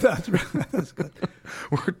Colada. Oh, that's right. That's good.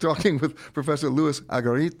 We're talking with Professor Luis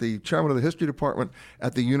Agarit, the chairman of the history department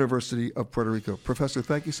at the University of Puerto Rico. Professor,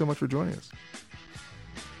 thank you so much for joining us.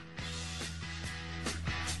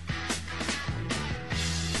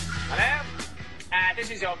 Hello? This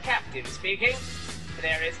is your captain speaking.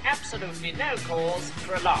 There is absolutely no cause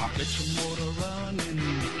for alarm. Get your motor running.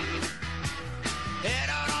 Head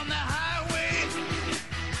out on the highway.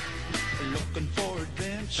 Looking for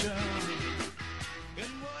adventure. And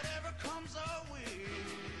whatever comes our way.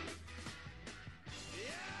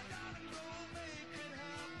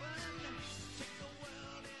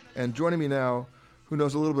 And joining me now, who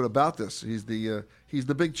knows a little bit about this, he's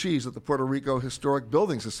the big cheese at the Puerto Rico Historic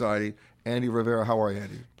Building Society, Andy Rivera. How are you,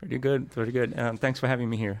 Andy? Pretty good. Thanks for having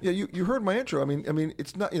me here. Yeah, you heard my intro. I mean,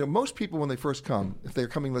 it's not, most people when they first come, if they're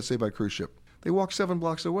coming, let's say by cruise ship, they walk 7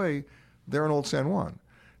 blocks away, they're in Old San Juan,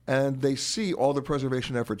 and they see all the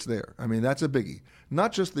preservation efforts there. I mean, that's a biggie.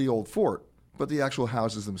 Not just the old fort, but the actual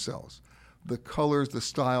houses themselves. The colors, the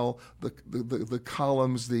style, the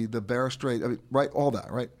columns, the balustrade, right, all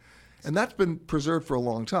that, right? And that's been preserved for a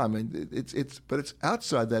long time. I mean, but it's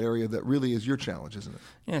outside that area that really is your challenge, isn't it?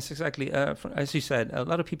 Yes, exactly. As you said, a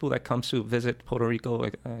lot of people that come to visit Puerto Rico,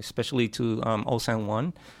 especially to Old San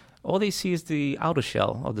Juan, all they see is the outer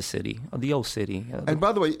shell of the city, of the old city. And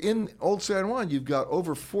by the way, in Old San Juan, you've got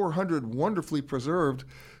over 400 wonderfully preserved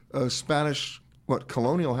Spanish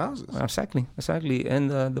colonial houses. Exactly.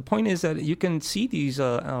 And the point is that you can see these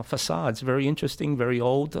facades, very interesting, very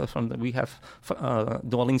old. We have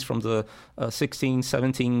dwellings from the 16th,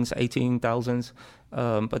 17th, 18,000s.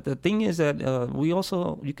 But the thing is that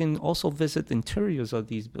you can also visit the interiors of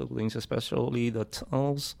these buildings, especially the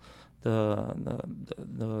tunnels,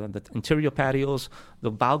 the interior patios,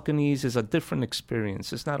 the balconies is a different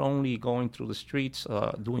experience. It's not only going through the streets,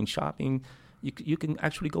 doing shopping. You can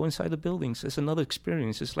actually go inside the buildings. It's another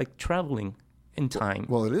experience. It's like traveling in time.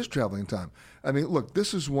 Well, it is traveling in time. I mean, look,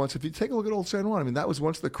 this is once, if you take a look at Old San Juan, I mean, that was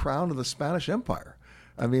once the crown of the Spanish Empire.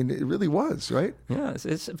 I mean, it really was, right? Yeah,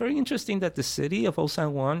 it's very interesting that the city of Old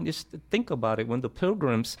San Juan, just think about it, when the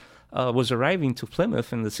Pilgrims was arriving to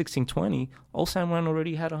Plymouth in the 1620, Old San Juan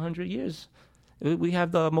already had 100 years. We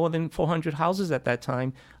have more than 400 houses at that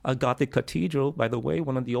time, a Gothic cathedral, by the way,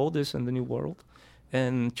 one of the oldest in the New World,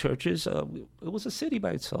 and churches. It was a city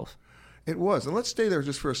by itself. It was. And let's stay there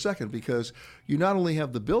just for a second, because you not only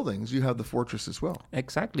have the buildings, you have the fortress as well.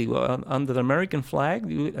 Exactly. Well, under the American flag,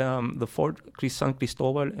 the Fort San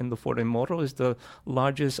Cristobal and the Fort El Morro is the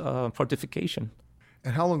largest fortification.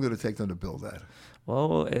 And how long did it take them to build that?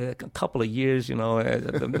 Well, a couple of years,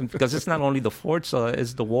 because it's not only the forts,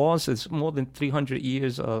 it's the walls. It's more than 300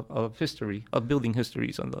 years of history, of building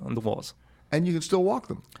histories on the walls. And you can still walk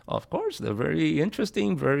them. Of course, they're very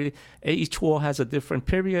interesting. Each wall has a different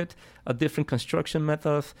period, a different construction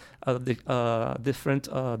method, a different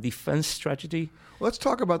defense strategy. Let's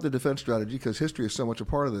talk about the defense strategy, because history is so much a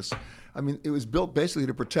part of this. I mean, it was built basically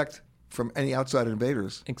to protect from any outside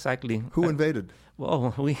invaders. Exactly. Who invaded?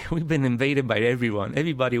 Well, we've been invaded by everyone.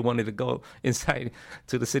 Everybody wanted to go inside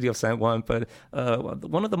to the city of San Juan, but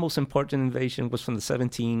one of the most important invasions was from the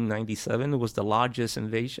 1797. It was the largest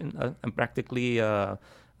invasion, and practically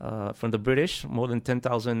from the British, more than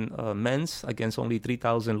 10,000 men against only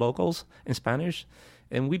 3,000 locals in Spanish,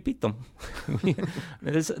 and we beat them.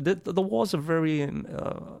 The walls are very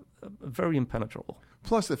impenetrable.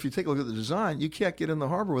 Plus, if you take a look at the design, you can't get in the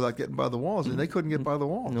harbor without getting by the walls, and they couldn't get by the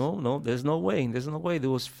walls. No, there's no way.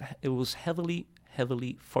 It was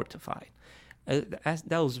heavily fortified. That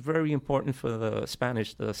was very important for the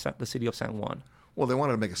Spanish, the city of San Juan. Well, they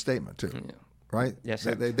wanted to make a statement too, right? Yes,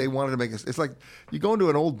 they wanted to make it's like you go into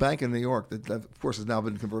an old bank in New York that of course has now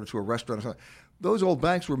been converted to a restaurant or something. Those old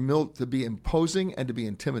banks were built to be imposing and to be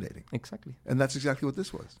intimidating. Exactly. And that's exactly what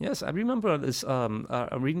this was. Yes, I remember this. I'm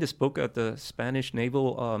reading this book at the Spanish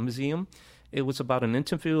Naval Museum. It was about an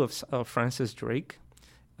interview of Francis Drake.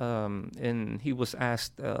 And he was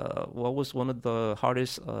asked, what was one of the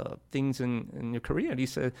hardest things in your career? And he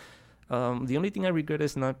said, the only thing I regret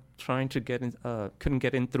is not trying to get in, couldn't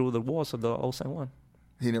get in through the walls of the Old San Juan.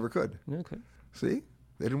 He never could. Okay. See?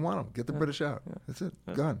 They didn't want him. Get the British out. Yeah. That's it.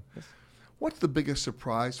 Gone. Yes. What's the biggest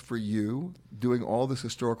surprise for you doing all this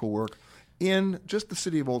historical work in just the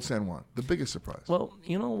city of Old San Juan? The biggest surprise? Well,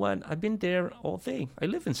 you know what? I've been there all day. I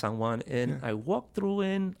live in San Juan, and I walk through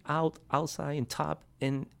and out, outside, and top,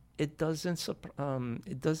 and it doesn't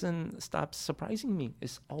stop surprising me.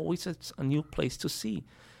 It's always a new place to see.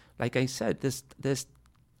 Like I said, there's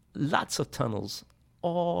lots of tunnels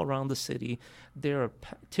all around the city. There are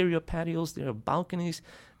interior patios. There are balconies.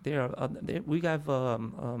 We have a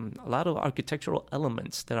lot of architectural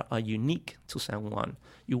elements that are unique to San Juan.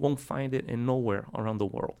 You won't find it in nowhere around the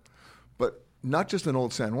world. But not just in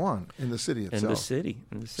Old San Juan, in the city itself. In the city.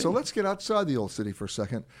 So let's get outside the old city for a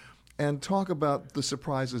second and talk about the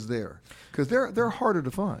surprises there, because they're harder to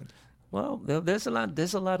find. Well, there's a lot.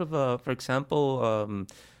 There's a lot of, for example,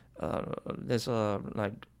 there's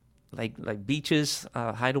like beaches,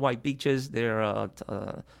 hideaway beaches. There are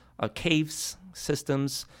caves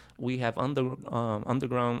systems. We have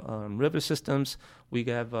underground river systems. We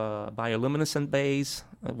have bioluminescent bays.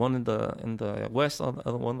 One in the west,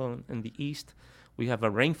 one in the east. We have a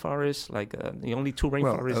rainforest, like the only two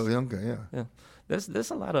rainforests. Well, El Yunque, yeah.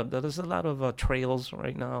 There's a lot of trails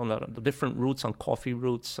right now. A lot of the different routes on coffee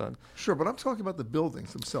routes. Sure, but I'm talking about the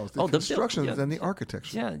buildings themselves, the construction and the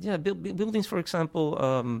architecture. Yeah. Buildings, for example.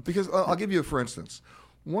 Because I'll give you, for instance,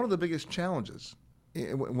 one of the biggest challenges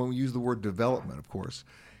when we use the word development, of course,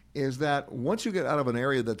 is that once you get out of an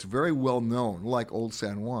area that's very well known, like Old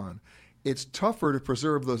San Juan, it's tougher to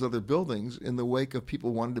preserve those other buildings in the wake of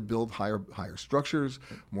people wanting to build higher structures,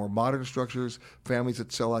 more modern structures, families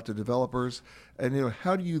that sell out to developers. And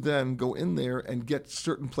how do you then go in there and get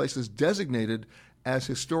certain places designated as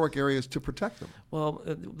historic areas to protect them? Well,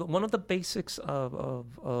 one of the basics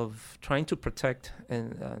of trying to protect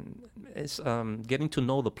is getting to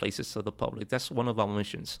know the places of the public. That's one of our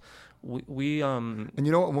missions. We And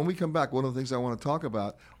you know what? When we come back, one of the things I want to talk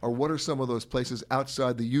about are what are some of those places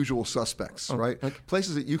outside the usual suspects, right? Okay.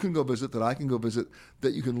 Places that you can go visit, that I can go visit,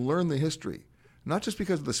 that you can learn the history. Not just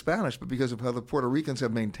because of the Spanish, but because of how the Puerto Ricans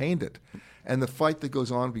have maintained it. And the fight that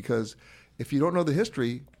goes on, because if you don't know the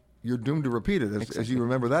history, you're doomed to repeat it, as you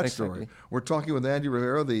remember that story. We're talking with Andy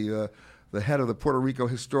Rivera, the head of the Puerto Rico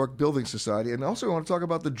Historic Building Society, and also I want to talk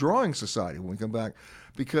about the Drawing Society when we come back,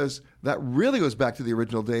 because that really goes back to the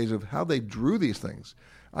original days of how they drew these things.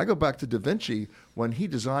 I go back to Da Vinci when he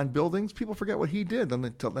designed buildings. People forget what he did. Then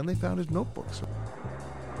they found his notebooks.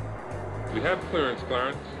 We have clearance,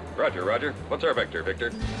 Clarence. Roger, Roger. What's our vector,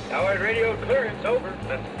 Victor? Howard radio clearance, over.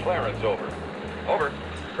 That's Clarence, over. Over.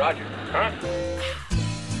 Roger. Huh?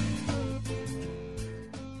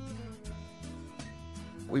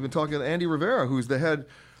 We've been talking to Andy Rivera, who's the head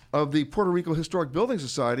of the Puerto Rico Historic Building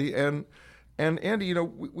Society. And Andy, you know,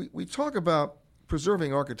 we talk about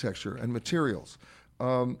preserving architecture and materials.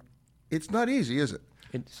 It's not easy, is it?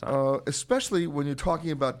 It's not. Especially when you're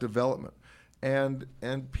talking about development. And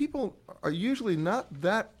people are usually not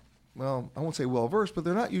that, well, I won't say well-versed, but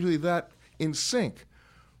they're not usually that in sync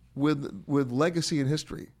with legacy and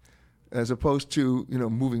history, as opposed to, you know,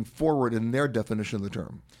 moving forward in their definition of the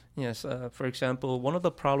term. Yes. For example, one of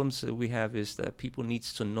the problems that we have is that people need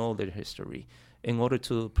to know their history in order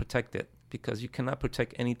to protect it, because you cannot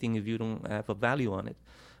protect anything if you don't have a value on it.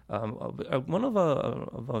 One of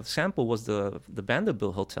a sample was the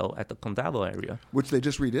Vanderbilt Hotel at the Condado area, which they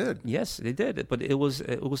just redid. Yes, they did, but it was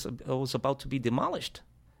about to be demolished,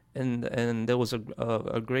 and there was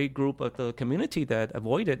a great group of the community that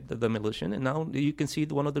avoided the demolition, and now you can see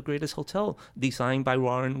one of the greatest hotel designed by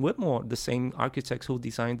Warren Whitmore, the same architects who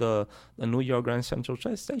designed the New York Grand Central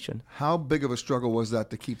Station. How big of a struggle was that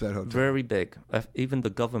to keep that hotel? Very big. Even the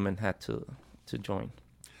government had to join.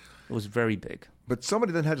 It was very big. But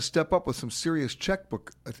somebody then had to step up with some serious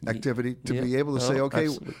checkbook activity to be able to say, okay,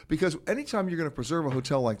 absolutely. Because anytime you're going to preserve a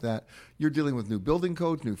hotel like that, you're dealing with new building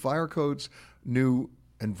codes, new fire codes, new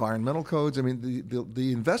environmental codes. I mean,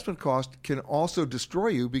 the investment cost can also destroy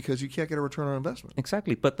you because you can't get a return on investment.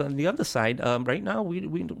 Exactly. But on the other side, right now,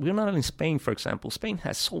 we're not in Spain, for example. Spain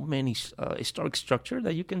has so many historic structures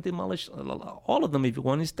that you can demolish all of them if you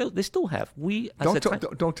want. They still have.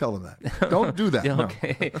 Don't tell them that. Don't do that. Yeah, no.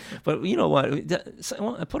 Okay. But you know what?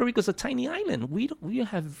 Puerto Rico is a tiny island. We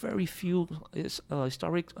have very few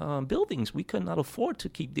historic buildings. We cannot afford to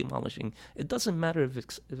keep demolishing. It doesn't matter if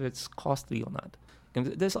it's costly or not. And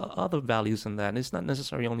there's other values in that. It's not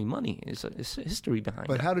necessarily only money. It's history behind it.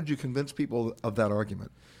 But how did you convince people of that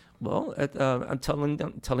argument? Well, I'm telling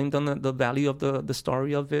them the value of the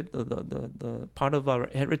story of it, the part of our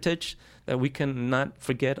heritage, that we cannot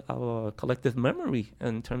forget our collective memory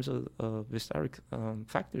in terms of historic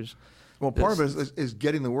factors. Well, part of it is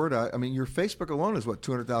getting the word out. I mean, your Facebook alone is,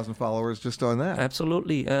 200,000 followers just on that.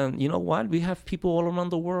 Absolutely. And you know what? We have people all around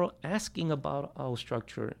the world asking about our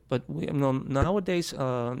structure. But nowadays,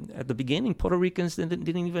 at the beginning, Puerto Ricans didn't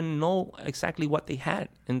even know exactly what they had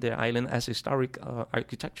in their island as historic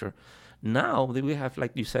architecture. Now we have,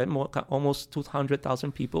 like you said, almost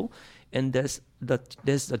 200,000 people, and there's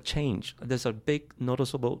a change. There's a big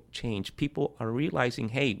noticeable change. People are realizing,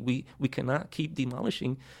 hey, we cannot keep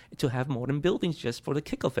demolishing to have modern buildings just for the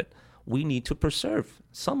kick of it. We need to preserve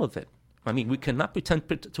some of it. I mean, we cannot pretend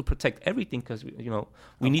to protect everything because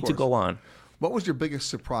we need to go on. What was your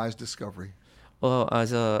biggest surprise discovery? Well,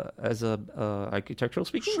 as a architectural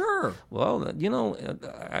speaking, sure. Well,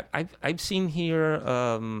 I've seen here.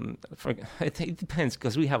 It depends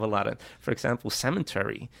because we have a lot of, for example,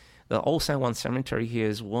 cemetery. The Old San Juan Cemetery here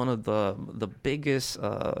is one of the biggest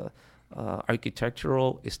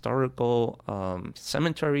architectural historical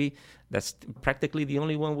cemetery. That's practically the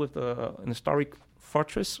only one with an historic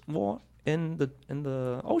fortress wall in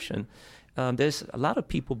the ocean. There's a lot of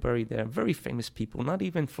people buried there, very famous people, not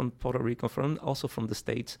even from Puerto Rico, also from the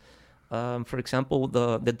States. For example,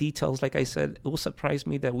 the details, like I said, it will surprise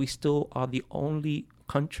me that we still are the only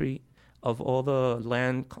country of all the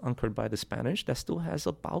land conquered by the Spanish that still has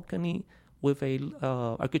a balcony with a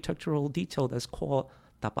architectural detail that's called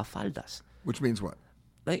tapafaldas. Which means what?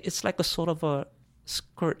 It's like a sort of a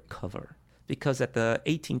skirt cover. Because at the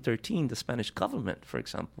 1813, the Spanish government, for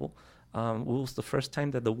example, it was the first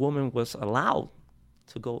time that the woman was allowed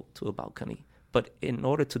to go to a balcony. But in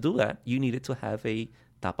order to do that, you needed to have a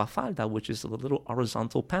tapafalda, which is a little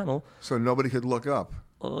horizontal panel. So nobody could look up.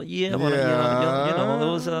 Oh yeah, well,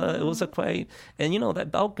 it was a quite, and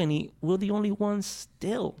that balcony, we're the only ones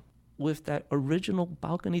still with that original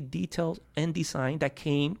balcony detail and design that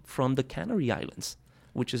came from the Canary Islands,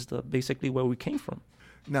 which is basically where we came from.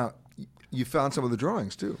 Now, you found some of the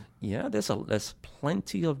drawings too. Yeah, there's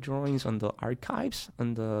plenty of drawings on the archives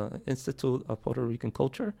on the Institute of Puerto Rican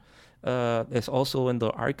Culture. There's also in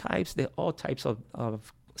the archives, there are all types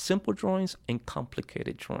of simple drawings and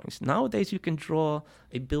complicated drawings. Nowadays, you can draw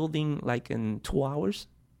a building like in 2 hours,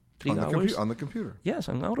 3 hours. On the computer. Yes,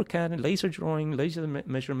 on AutoCAD, and laser drawing, laser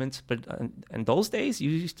measurements. But in those days, you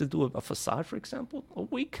used to do a facade, for example, a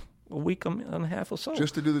week. a week and a half or so.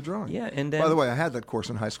 Just to do the drawing. Yeah, and then... By the way, I had that course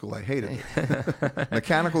in high school. I hated it.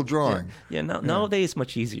 Mechanical drawing. Nowadays it's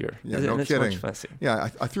much easier. Yeah, no it's kidding. Much faster. Yeah,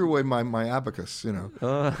 I threw away my abacus, and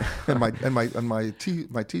my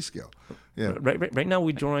T scale. Yeah. Right now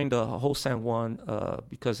we drawing the whole San Juan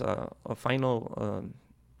because our final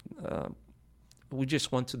we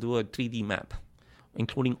just want to do a 3D map,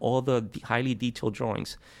 including all the highly detailed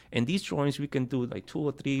drawings. And these drawings we can do like 2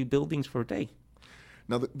 or 3 buildings per day.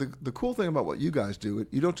 Now, the cool thing about what you guys do,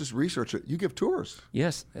 you don't just research it, you give tours.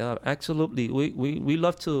 Yes, absolutely. We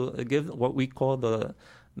love to give what we call the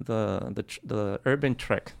urban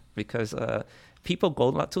trek, because people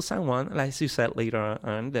go to San Juan, as you said later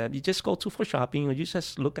on, that you just go to for shopping or you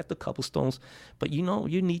just look at the cobblestones. But you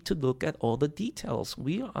need to look at all the details.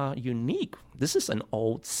 We are unique. This is an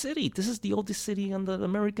old city. This is the oldest city under the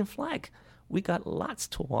American flag. We got lots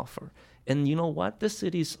to offer. And you know what? This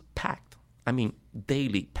city is packed. I mean,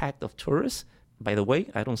 daily packed of tourists. By the way,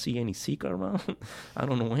 I don't see any Sika around. I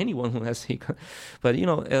don't know anyone who has Sika. But,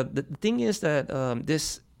 the thing is that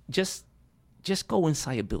this just go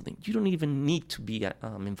inside a building. You don't even need to be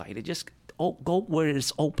invited. Just go where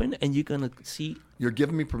it's open and you're going to see. You're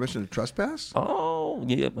giving me permission to trespass? Oh,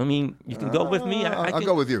 yeah. I mean, you can go with me. I'll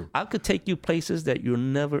go with you. I could take you places that you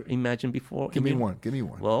never imagined before. Give me one.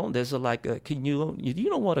 Well, there's can you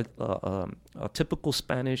know what a typical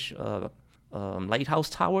Spanish lighthouse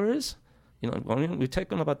tower is? We're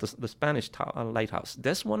talking about the Spanish lighthouse.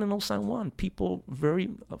 There's one in Old San Juan. People, very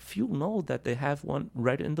few know that they have one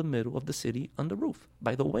right in the middle of the city on the roof.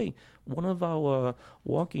 By the way, one of our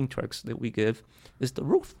walking treks that we give is the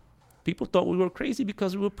roof. People thought we were crazy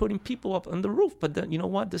because we were putting people up on the roof. But then, you know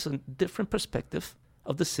what? There's a different perspective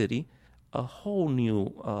of the city, a whole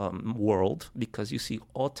new world, because you see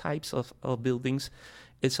all types of buildings.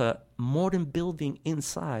 It's a modern building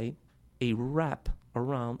inside a wrap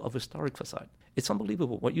around of historic facade. It's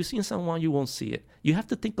unbelievable. What you see in San Juan, you won't see it. You have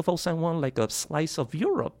to think of Old San Juan like a slice of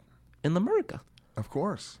Europe in America. Of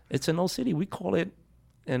course. It's an old city. We call it,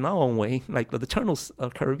 in our own way, like the eternal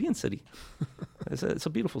Caribbean city. It's a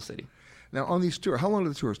beautiful city. Now, on these tours, how long do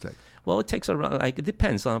the tours take? Well, it takes around, it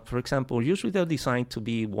depends. For example, usually they're designed to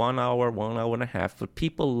be 1 hour, 1 hour and a half, but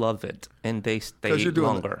people love it and they stay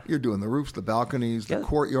longer. You're doing the roofs, the balconies, the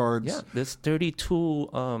courtyards. Yeah, there's 32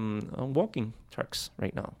 walking treks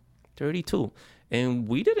right now. 32. And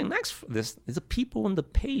we didn't ask for this. The people on the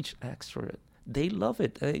page asked for it. They love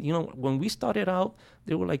it. When we started out,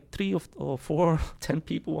 there were like 3 or 4, 10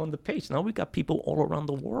 people on the page. Now we got people all around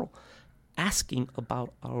the world asking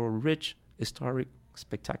about our rich, historic,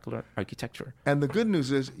 spectacular architecture. And the good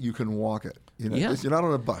news is you can walk it. You're not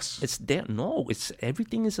on a bus. It's there. No,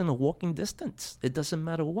 everything is in a walking distance. It doesn't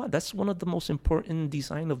matter what. That's one of the most important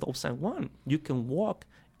design of the Old San Juan. You can walk,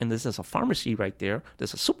 and there's a pharmacy right there.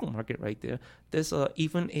 There's a supermarket right there. There's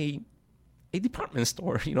even a department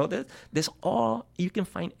store. There's all, you can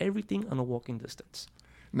find everything on a walking distance.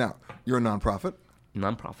 Now, you're a nonprofit.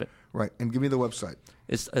 Nonprofit. Right, and give me the website.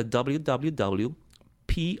 It's www.prhbds.org.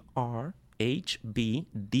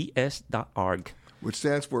 Which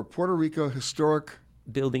stands for Puerto Rico Historic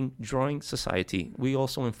Building Drawing Society. We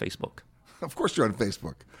also on Facebook. Of course you're on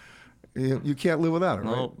Facebook. You can't live without it,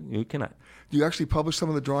 right? No, you cannot. Do you actually publish some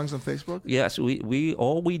of the drawings on Facebook? Yes, we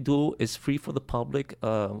all we do is free for the public.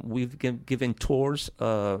 We've given tours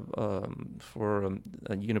for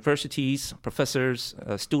universities, professors,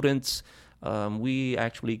 students. We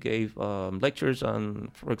actually gave lectures on,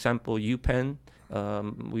 for example, UPenn.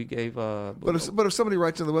 We gave. But if somebody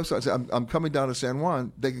writes on the website and says, "I'm coming down to San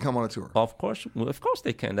Juan," they can come on a tour. Of course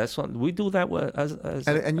they can. That's what we do. That as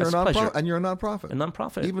and you're as a nonprofit. pleasure. And you're a nonprofit. A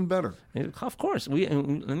nonprofit. Even better. Of course,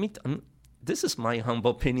 this is my humble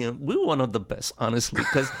opinion. We're one of the best, honestly,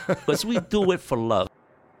 because we do it for love.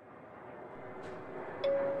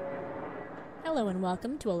 Hello and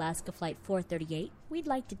welcome to Alaska Flight 438. We'd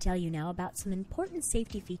like to tell you now about some important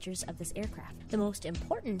safety features of this aircraft. The most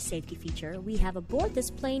important safety feature we have aboard this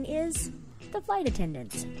plane is the flight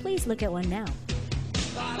attendants. Please look at one now.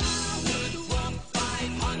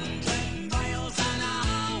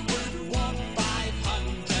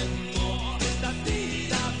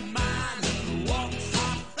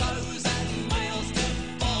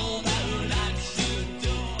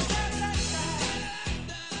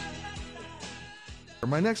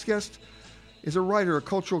 My next guest is a writer, a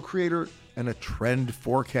cultural creator, and a trend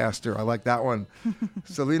forecaster. I like that one.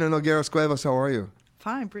 Selena Nogueras Cuevas, how are you?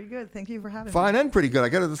 Fine, pretty good. Thank you for having me. Fine and pretty good. I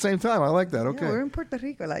get it at the same time. I like that. Okay. Yeah, we're in Puerto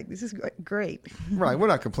Rico. This is great. Right. We're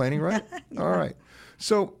not complaining, right? Yeah. All right.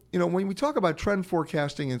 So, when we talk about trend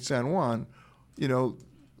forecasting in San Juan,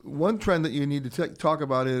 one trend that you need to talk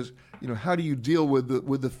about is, how do you deal with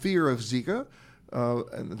the fear of Zika?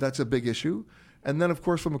 And that's a big issue. And then, of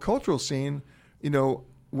course, from a cultural scene,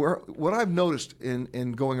 what I've noticed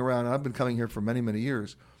in going around, and I've been coming here for many, many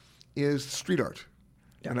years, is street art.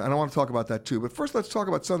 Yeah. And I want to talk about that too. But first, let's talk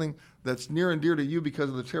about something that's near and dear to you because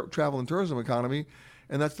of the travel and tourism economy,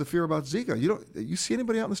 and that's the fear about Zika. You see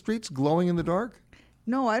anybody out in the streets glowing in the dark?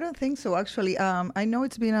 No, I don't think so, actually. I know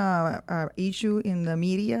it's been a issue in the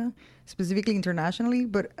media, specifically internationally,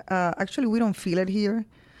 but actually we don't feel it here.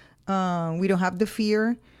 We don't have the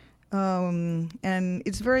fear. And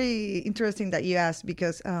it's very interesting that you asked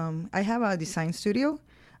because I have a design studio,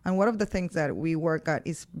 and one of the things that we work at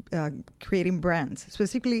is creating brands,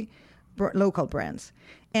 specifically local brands.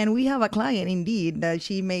 And we have a client, indeed, that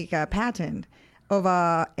she make a patent of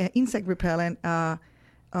a insect repellent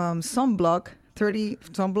sunblock, 30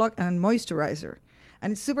 sunblock and moisturizer.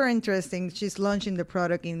 And it's super interesting. She's launching the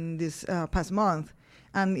product in this past month,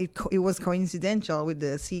 and it was coincidental with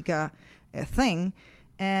the Zika thing.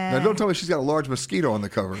 And now, don't tell me she's got a large mosquito on the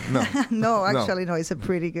cover. No. No, actually, no. It's a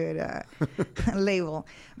pretty good label.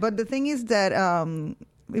 But the thing is that in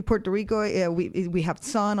Puerto Rico, we have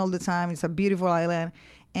sun all the time. It's a beautiful island.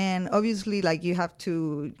 And obviously, you have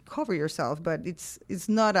to cover yourself, but it's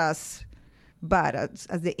not as bad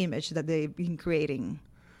as the image that they've been creating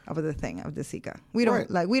of the thing, of the Zika. We don't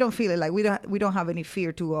we don't feel it. We don't have any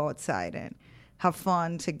fear to go outside and have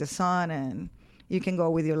fun, take the sun, and you can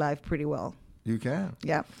go with your life pretty well. You can.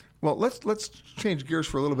 Yeah. Well, let's change gears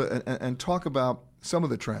for a little bit and talk about some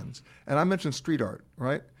of the trends. And I mentioned street art,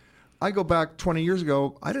 right? I go back 20 years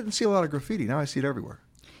ago, I didn't see a lot of graffiti. Now I see it everywhere.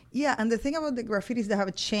 Yeah, and the thing about the graffitis that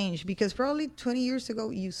have changed, because probably 20 years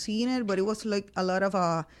ago you've seen it, but it was like a lot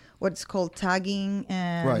of what's called tagging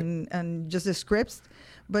and just the scripts.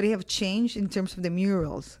 But it have changed in terms of the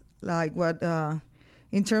murals.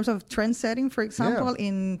 In terms of trend setting, for example,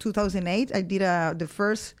 in 2008, I did the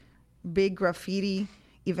first big graffiti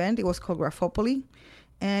event. It was called Graphopoly,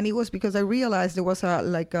 and it was because I realized there was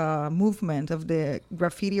a movement of the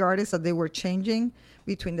graffiti artists that they were changing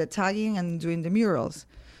between the tagging and doing the murals.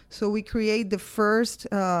 So we created the first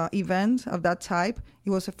event of that type. It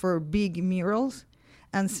was for big murals,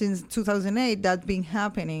 and since 2008 that's been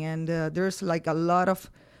happening, and there's a lot of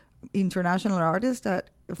international artists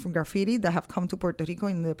from graffiti that have come to Puerto Rico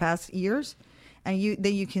in the past years. And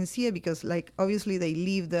then you can see it because, obviously they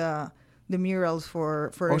leave the murals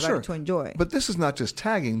for everybody to enjoy. But this is not just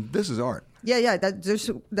tagging. This is art. Yeah.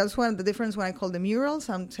 That's one of the difference when I call the murals.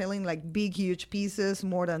 I'm telling big, huge pieces,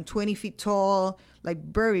 more than 20 feet tall,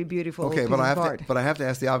 very beautiful. Okay, but I have to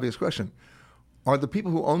ask the obvious question: are the people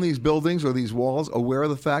who own these buildings or these walls aware of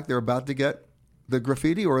the fact they're about to get the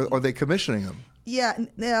graffiti, or are they commissioning them? Yeah,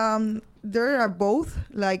 there are both.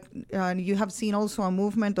 You have seen also a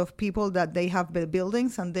movement of people that they have the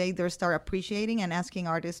buildings and they start appreciating and asking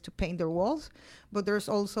artists to paint their walls. But there's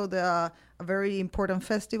also a very important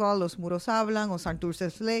festival, Los Muros Hablan, or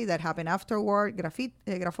Santurce Slay, that happened afterward,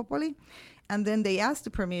 Graphopoly. And then they ask the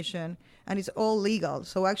permission, and it's all legal.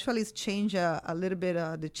 So actually it's changed a little bit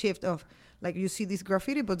the shift of, you see this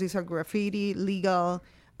graffiti, but these are graffiti, legal,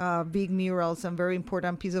 big murals, and very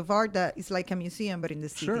important piece of art that is like a museum, but in the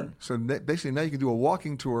city. Sure. So basically now you can do a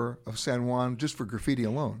walking tour of San Juan just for graffiti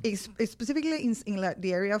alone. Specifically in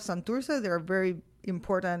the area of Santurce, there are very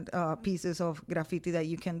important pieces of graffiti that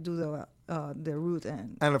you can do the route.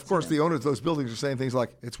 And of course, the owners of those buildings are saying things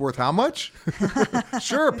like, it's worth how much?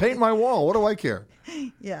 Sure, paint my wall. What do I care?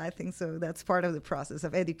 Yeah, I think so. That's part of the process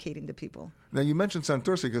of educating the people. Now, you mentioned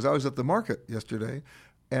Santurce because I was at the market yesterday.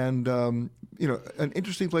 And, an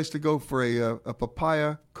interesting place to go for a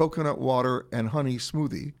papaya, coconut water, and honey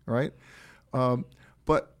smoothie, right?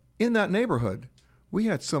 But in that neighborhood, we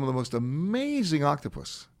had some of the most amazing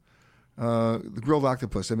octopus, the grilled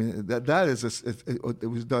octopus. I mean, it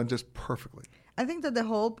was done just perfectly. I think that the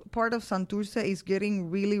whole part of Santurce is getting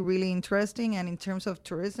really, really interesting. And in terms of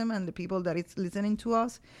tourism and the people that is listening to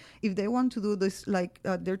us, if they want to do this,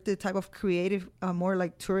 they're the type of creative, more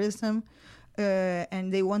like tourism,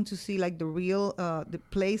 and they want to see the real the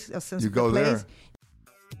place, a sense of the place. You go there.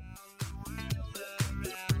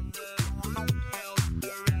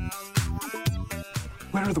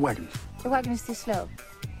 Where are the wagons? The wagon is too slow.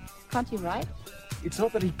 Can't you ride? It's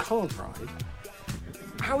not that he can't ride.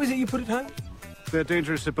 How is it you put it home? They're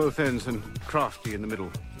dangerous at both ends and crafty in the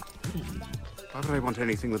middle. Why would I want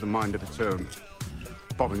anything with a mind of its own,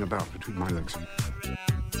 bobbing about between my legs?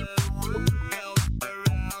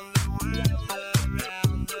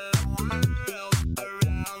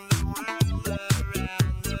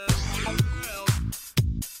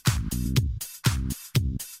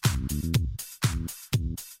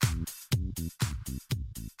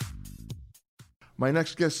 My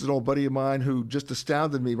next guest is an old buddy of mine who just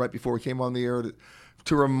astounded me right before we came on the air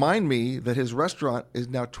to remind me that his restaurant is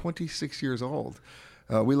now 26 years old.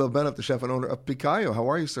 We love Bennett, the chef and owner of Picayo. How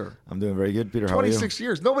are you, sir? I'm doing very good, Peter. How are you? 26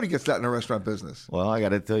 years. Nobody gets that in a restaurant business. Well, I got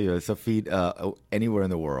to tell you, it's a feat anywhere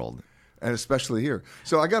in the world. And especially here.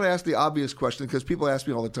 So I got to ask the obvious question because people ask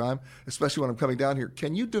me all the time, especially when I'm coming down here.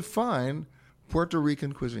 Can you define Puerto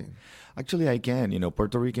Rican cuisine? Actually, I can.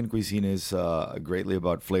 Puerto Rican cuisine is greatly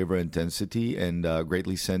about flavor intensity and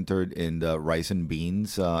greatly centered in rice and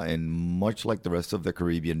beans. And much like the rest of the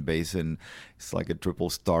Caribbean basin, it's like a triple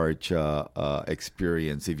starch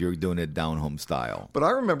experience if you're doing it down home style. But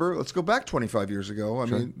I remember, let's go back 25 years ago. I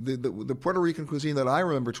Sure. mean, the Puerto Rican cuisine that I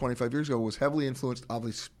remember 25 years ago was heavily influenced,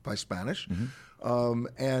 obviously, by Spanish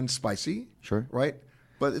and spicy. Sure. Right?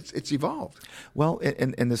 But it's evolved. Well,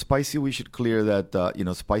 in the spicy, we should clear that,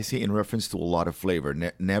 spicy in reference to a lot of flavor,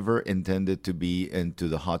 never intended to be into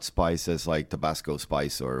the hot spices like Tabasco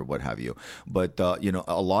spice or what have you. But,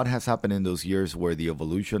 a lot has happened in those years where the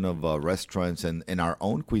evolution of restaurants and our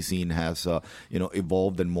own cuisine has,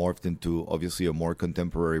 evolved and morphed into, obviously, a more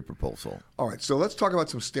contemporary proposal. All right, so let's talk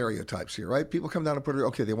about some stereotypes here, right? People come down to Puerto Rico,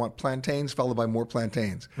 okay, they want plantains followed by more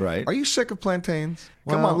plantains. Right. Are you sick of plantains?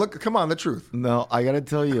 Well, come on, the truth. No, I got to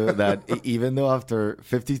tell you that even though after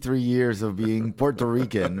 53 years of being Puerto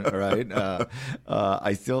Rican, right,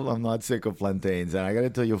 I still am not sick of plantains. And I got to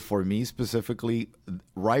tell you, for me specifically,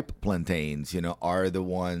 ripe plantains, are the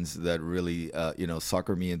ones that really,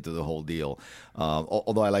 sucker me into the whole deal.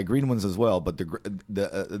 Although I like green ones as well, but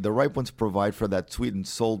the ripe ones provide for that sweet and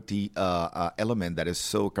salty element that is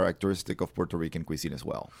so characteristic of Puerto Rican cuisine as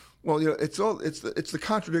well. Well, it's the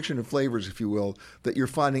contradiction of flavors, if you will, that you're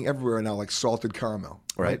finding everywhere now, like salted caramel.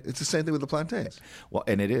 Right? It's the same thing with the plantains. Well,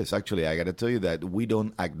 and it is actually. I got to tell you that we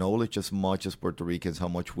don't acknowledge as much as Puerto Ricans how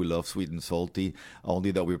much we love sweet and salty.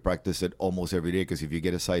 Only that we practice it almost every day. Because if you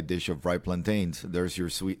get a side dish of ripe plantains, there's your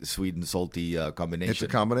sweet and salty combination. It's a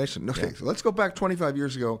combination. Okay, Yeah. so let's go back 25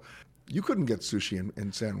 years ago. You couldn't get sushi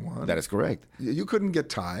in San Juan. That is correct. You couldn't get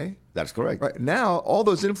Thai. That's correct. Right now, all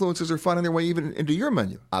those influences are finding their way even into your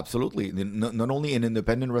menu. Absolutely. Not only in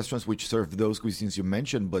independent restaurants which serve those cuisines you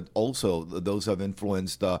mentioned, but also those have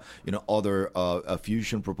influenced, other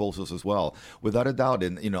fusion proposals as well. Without a doubt,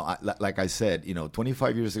 and like I said,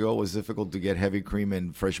 25 years ago it was difficult to get heavy cream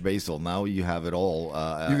and fresh basil. Now you have it all.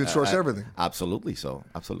 You can source everything. Absolutely so.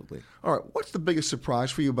 Absolutely. All right. What's the biggest surprise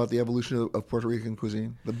for you about the evolution of Puerto Rican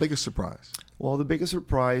cuisine? The biggest surprise? Well, the biggest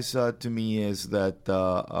surprise to me is that,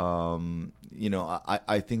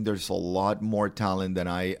 I think there's a lot more talent than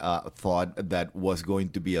I thought that was going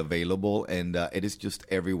to be available, and it is just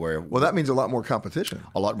everywhere. Well, that means a lot more competition.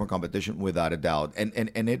 A lot more competition, without a doubt. And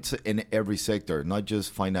it's in every sector, not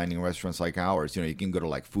just fine dining restaurants like ours. You can go to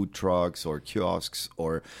like food trucks or kiosks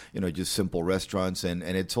or, just simple restaurants, and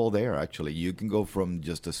it's all there, actually. You can go from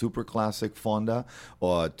just a super classic fonda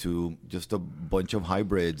to just a bunch of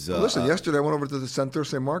hybrids. Listen, yesterday I went over to the San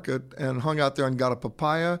Thursday Market and hung out there and got a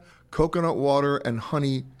papaya, coconut water, and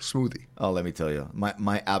honey smoothie. Oh, let me tell you,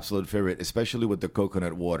 my absolute favorite, especially with the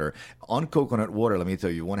coconut water. On coconut water, let me tell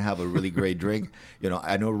you, you want to have a really great drink.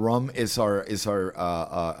 I know rum is our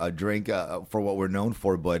drink for what we're known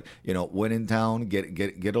for, but when in town,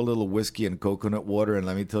 get a little whiskey and coconut water, and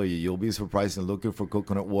let me tell you, you'll be surprised and looking for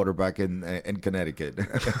coconut water back in Connecticut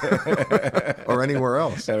or anywhere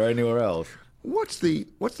else. Or anywhere else. What's the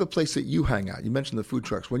place that you hang out? You mentioned the food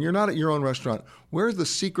trucks. When you're not at your own restaurant, where's the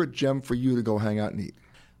secret gem for you to go hang out and eat?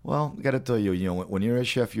 Well, I got to tell you, when you're a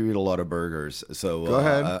chef, you eat a lot of burgers. So go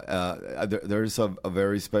ahead. There's a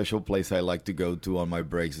very special place I like to go to on my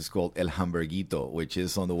breaks. It's called El Hamburguito, which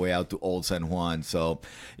is on the way out to Old San Juan. So,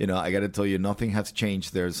 I got to tell you, nothing has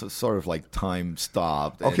changed. There's sort of like time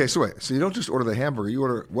stopped. Okay, so wait. So you don't just order the hamburger. You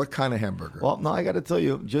order what kind of hamburger? Well, no, I got to tell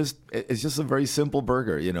you, it's just a very simple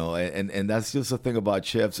burger, and that's just the thing about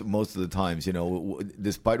chefs most of the times.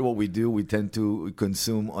 Despite what we do, we tend to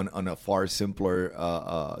consume on a far simpler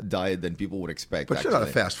diet than people would expect. But you're not a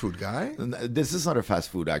fast food guy. This is not a fast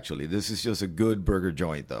food, actually. This is just a good burger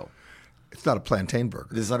joint, though. It's not a plantain burger.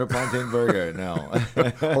 This is not a plantain burger, no.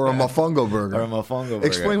 Or a mofongo burger. Or a mofongo burger.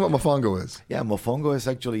 Explain what mofongo is. Yeah, mofongo is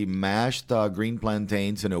actually mashed green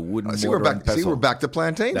plantains in a wooden mortar and pestle. See, we're back to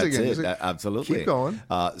plantains That's again. It. Absolutely. Keep going.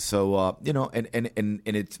 And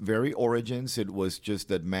its very origins, it was just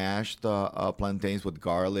that mashed plantains with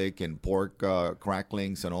garlic and pork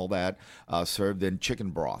cracklings and all that served in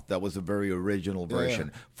chicken broth. That was a very original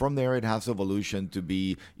version. Yeah. From there, it has evolution to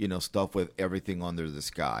be, stuff with everything under the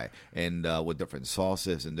sky. And and with different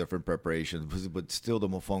sauces and different preparations, but still the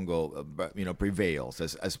mofongo, prevails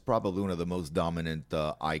as probably one of the most dominant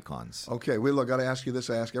icons. Okay, I got to ask you this.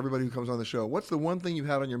 I ask everybody who comes on the show, what's the one thing you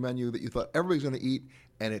had on your menu that you thought everybody's going to eat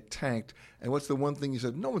and it tanked? And what's the one thing you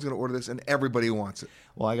said, no one's going to order this and everybody wants it?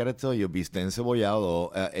 Well, I got to tell you, bistec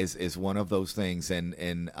encebollado is one of those things.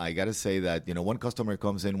 And I got to say that, one customer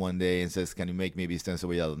comes in one day and says, can you make me bistec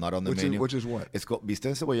encebollado? Not on the menu. Which is what? It's called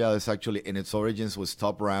bistec encebollado. It's actually, in its origins, was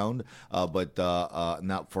top round. But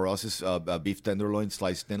now for us, it's beef tenderloin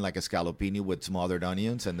sliced thin like a scallopini with smothered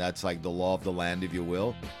onions. And that's like the law of the land, if you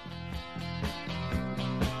will.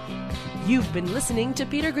 You've been listening to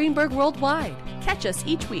Peter Greenberg Worldwide. Catch us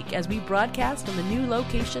each week as we broadcast from a new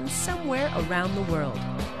location somewhere around the world.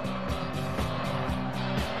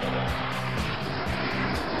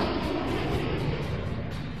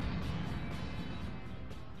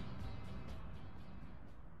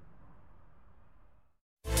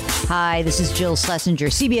 Hi, this is Jill Schlesinger,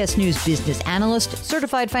 CBS News business analyst,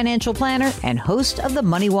 certified financial planner, and host of the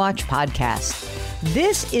Money Watch podcast.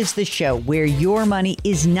 This is the show where your money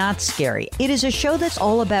is not scary. It is a show that's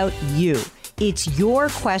all about you. It's your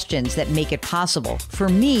questions that make it possible for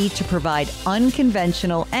me to provide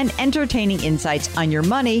unconventional and entertaining insights on your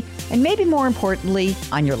money, and maybe more importantly,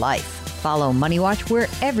 on your life. Follow Money Watch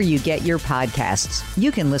wherever you get your podcasts.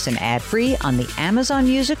 You can listen ad-free on the Amazon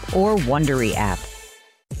Music or Wondery app.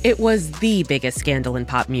 It was the biggest scandal in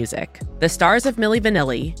pop music. The stars of Milli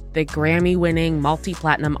Vanilli, the Grammy-winning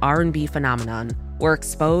multi-platinum R&B phenomenon, were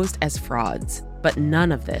exposed as frauds. But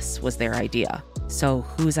none of this was their idea. So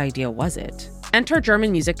whose idea was it? Enter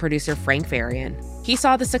German music producer Frank Farian. He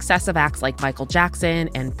saw the success of acts like Michael Jackson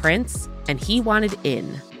and Prince, and he wanted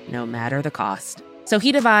in, no matter the cost. So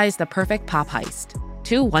he devised the perfect pop heist.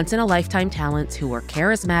 Two once-in-a-lifetime talents who were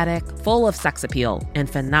charismatic, full of sex appeal, and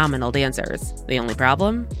phenomenal dancers. The only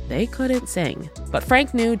problem? They couldn't sing. But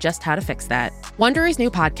Frank knew just how to fix that. Wondery's new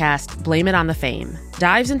podcast, Blame It on the Fame,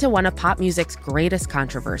 dives into one of pop music's greatest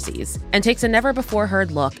controversies and takes a never-before-heard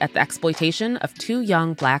look at the exploitation of two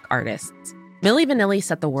young Black artists. Milli Vanilli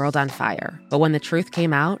set the world on fire, but when the truth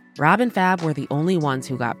came out, Rob and Fab were the only ones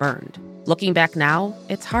who got burned. Looking back now,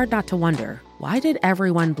 it's hard not to wonder, why did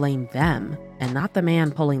everyone blame them and not the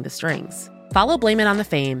man pulling the strings? Follow Blame It on the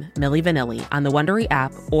Fame, Milli Vanilli, on the Wondery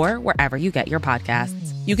app or wherever you get your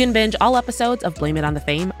podcasts. You can binge all episodes of Blame It on the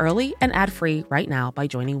Fame early and ad-free right now by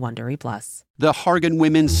joining Wondery Plus. The Hargan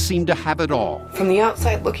women seem to have it all. From the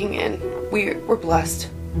outside looking in, we were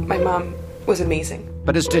blessed. My mom was amazing.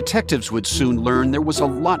 But as detectives would soon learn, there was a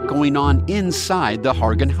lot going on inside the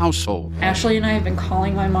Hargan household. Ashley and I have been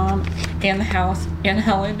calling my mom and the house and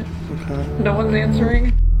Helen. Okay. No one's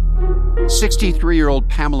answering. 63-year-old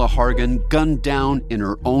Pamela Hargan gunned down in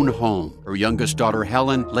her own home. Her youngest daughter,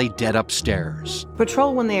 Helen, lay dead upstairs.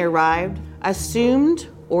 Patrol, when they arrived, assumed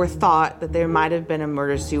or thought that there might have been a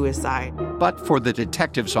murder-suicide. But for the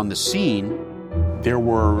detectives on the scene, there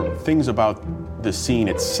were things about the scene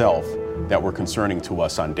itself that were concerning to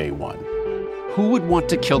us on day one. Who would want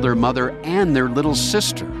to kill their mother and their little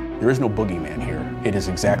sister? There is no boogeyman here. It is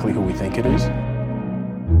exactly who we think it is.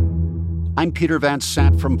 I'm Peter Van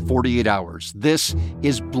Sant from 48 Hours. This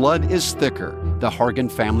is Blood is Thicker, the Hargan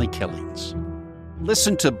Family Killings.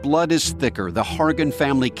 Listen to Blood is Thicker, the Hargan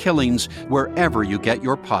Family Killings, wherever you get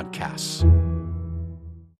your podcasts.